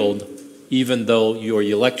field even though your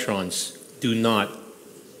electrons do not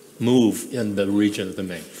move in the region of the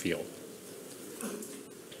magnetic field.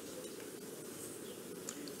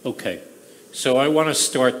 Okay, so I want to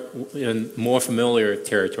start in more familiar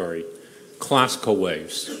territory, classical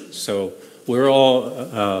waves. So we're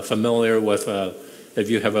all familiar with, if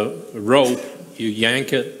you have a rope, you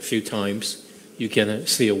yank it a few times, you can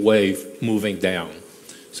see a wave moving down.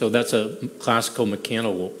 So that's a classical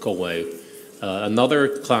mechanical wave.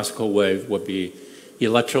 Another classical wave would be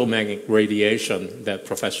electromagnetic radiation that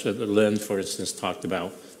Professor Lin, for instance, talked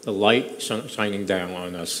about, the light shining down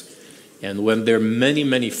on us. And when there are many,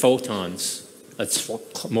 many photons, it's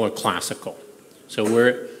more classical. So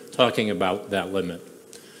we're talking about that limit.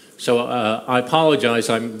 So I apologize,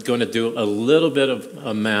 I'm going to do a little bit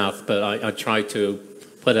of math, but I try to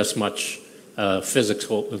put as much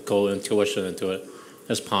physical intuition into it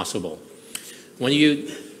as possible. When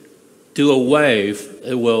you do a wave,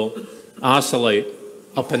 it will oscillate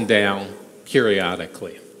up and down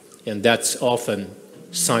periodically. And that's often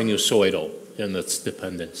sinusoidal in its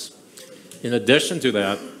dependence. In addition to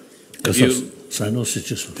that, if you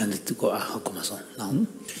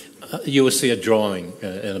will see a drawing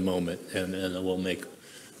in a moment, and it will make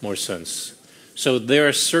more sense. So there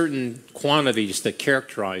are certain quantities that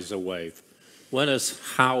characterize a wave. One is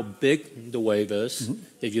how big the wave is.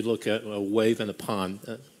 If you look at a wave in a pond,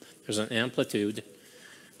 there's an amplitude.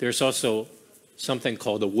 There's also something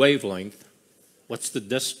called a wavelength. What's the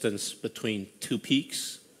distance between two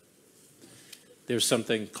peaks? There's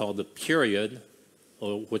something called the period,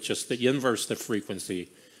 which is the inverse of frequency,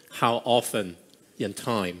 how often in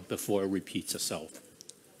time before it repeats itself.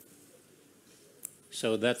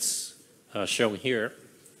 So that's shown here.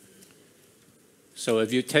 So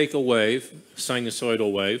if you take a wave,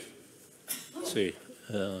 sinusoidal wave, let's see,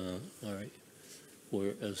 all right,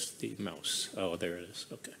 where is the mouse? Oh, there it is,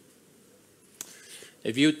 okay.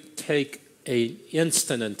 If you take an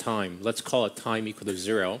instant in time, let's call it time equal to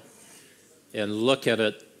 0, and look at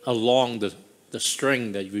it along the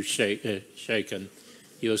string that you've shaken,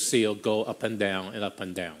 you'll see it'll go up and down and up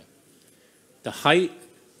and down. The height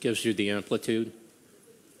gives you the amplitude.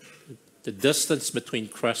 The distance between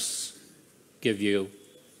crests give you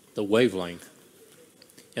the wavelength.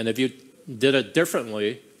 And if you did it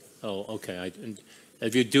differently,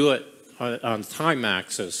 if you do it on time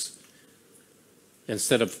axis,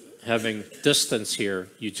 instead of having distance here,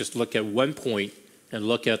 you just look at one point and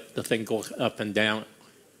look at the thing go up and down.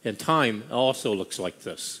 In time, it also looks like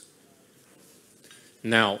this.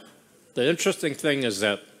 Now, the interesting thing is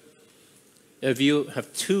that if you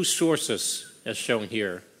have two sources, as shown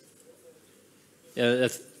here,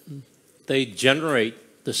 if they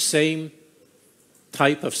generate the same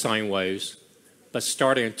type of sine waves, but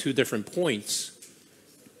starting at two different points,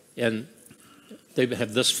 and they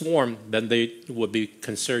have this form, then they would be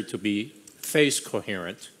considered to be phase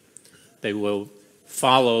coherent. They will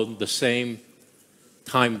follow the same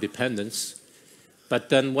time dependence. But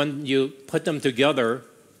then when you put them together,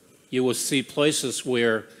 you will see places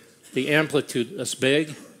where the amplitude is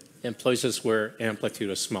big and places where amplitude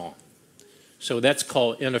is small. So that's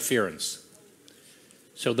called interference.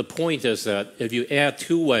 So the point is that if you add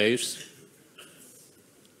two waves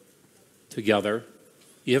together,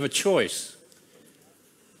 you have a choice.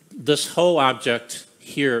 This whole object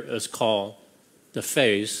here is called the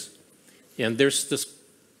phase, and there's this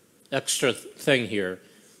extra thing here.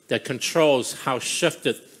 that controls how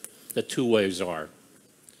shifted the two waves are.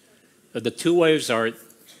 The two waves are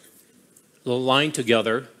aligned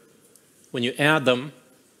together. When you add them,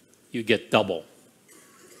 you get double.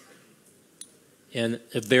 And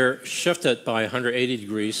if they're shifted by 180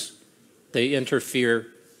 degrees, they interfere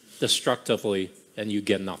destructively and you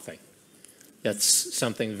get nothing. That's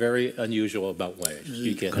something very unusual about waves.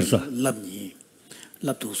 You get nothing.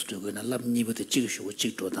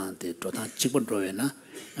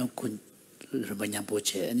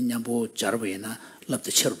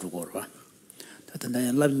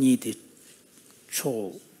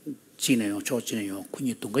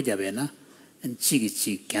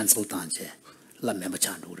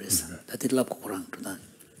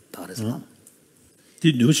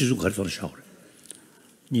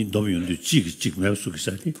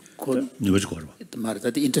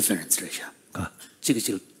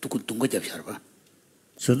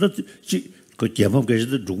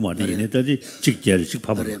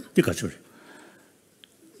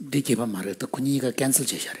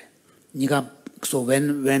 So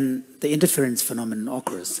when the interference phenomenon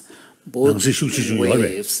occurs, both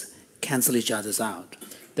waves cancel each other out.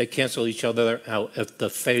 They cancel each other out if the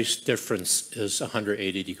phase difference is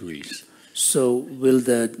 180 degrees. So will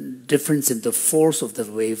the difference in the force of the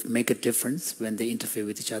wave make a difference when they interfere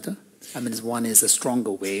with each other? I mean, one is a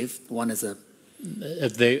stronger wave, one is a...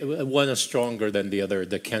 If one is stronger than the other,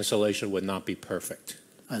 the cancellation would not be perfect.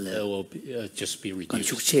 It will just be reduced.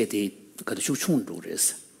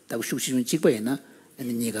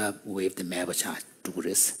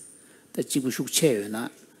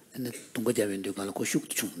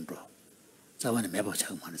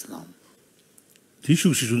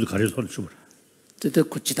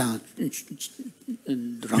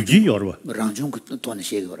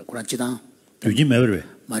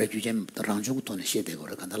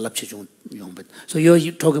 So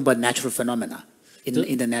you're talking about natural phenomena.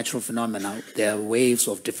 In the natural phenomena, there are waves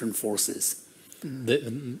of different forces.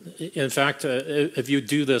 In fact, if you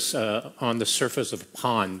do this on the surface of a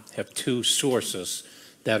pond, have two sources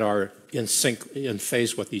that are in sync, in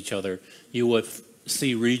phase with each other, you would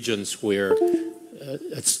see regions where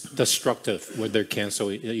it's destructive, where they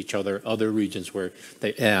cancel each other, other regions where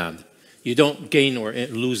they add. You don't gain or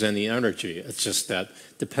lose any energy. It's just that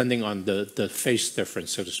depending on the phase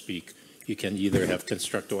difference, so to speak, you can either have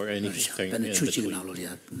construct or anything in between.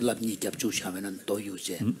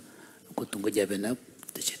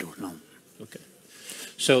 Okay.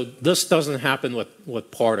 So this doesn't happen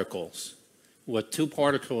with particles. With two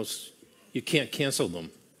particles, you can't cancel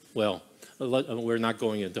them. Well, we're not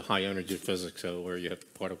going into high energy physics where you have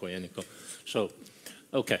particle anticle. So,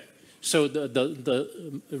 okay. So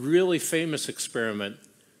the really famous experiment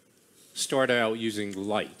started out using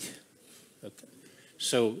light. Okay.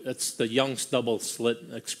 So it's the Young's double slit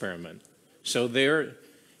experiment. So there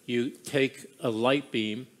you take a light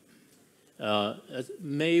beam. It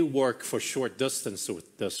may work for short distance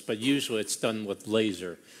with this, but usually it's done with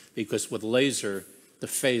laser, because with laser, the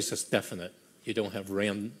phase is definite. You don't have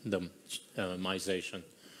randomization,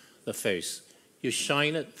 the phase. You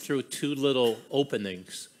shine it through two little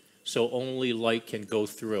openings, so only light can go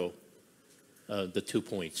through the 2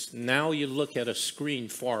 points. Now you look at a screen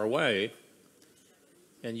far away,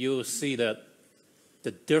 and you will see that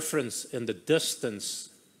the difference in the distance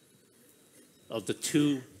of the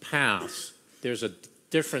two paths, there's a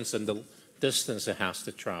difference in the distance it has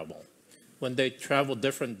to travel. When they travel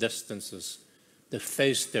different distances, the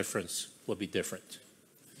phase difference will be different.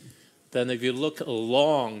 Then if you look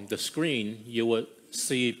along the screen, you will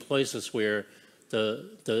see places where the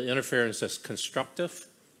interference is constructive,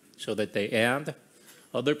 so that they add.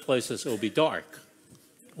 Other places it will be dark,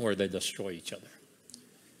 or they destroy each other.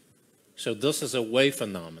 So this is a wave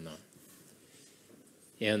phenomenon.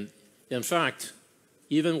 And in fact,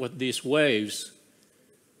 even with these waves,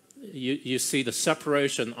 you see the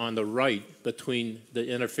separation on the right between the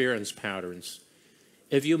interference patterns.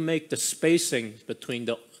 If you make the spacing between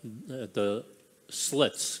the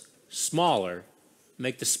slits smaller,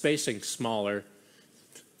 make the spacing smaller,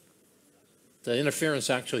 the interference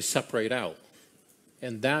actually separate out.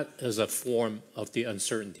 And that is a form of the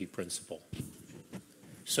uncertainty principle.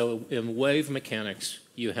 So in wave mechanics,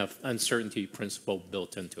 you have uncertainty principle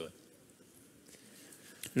built into it.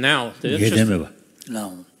 Now, the interesting...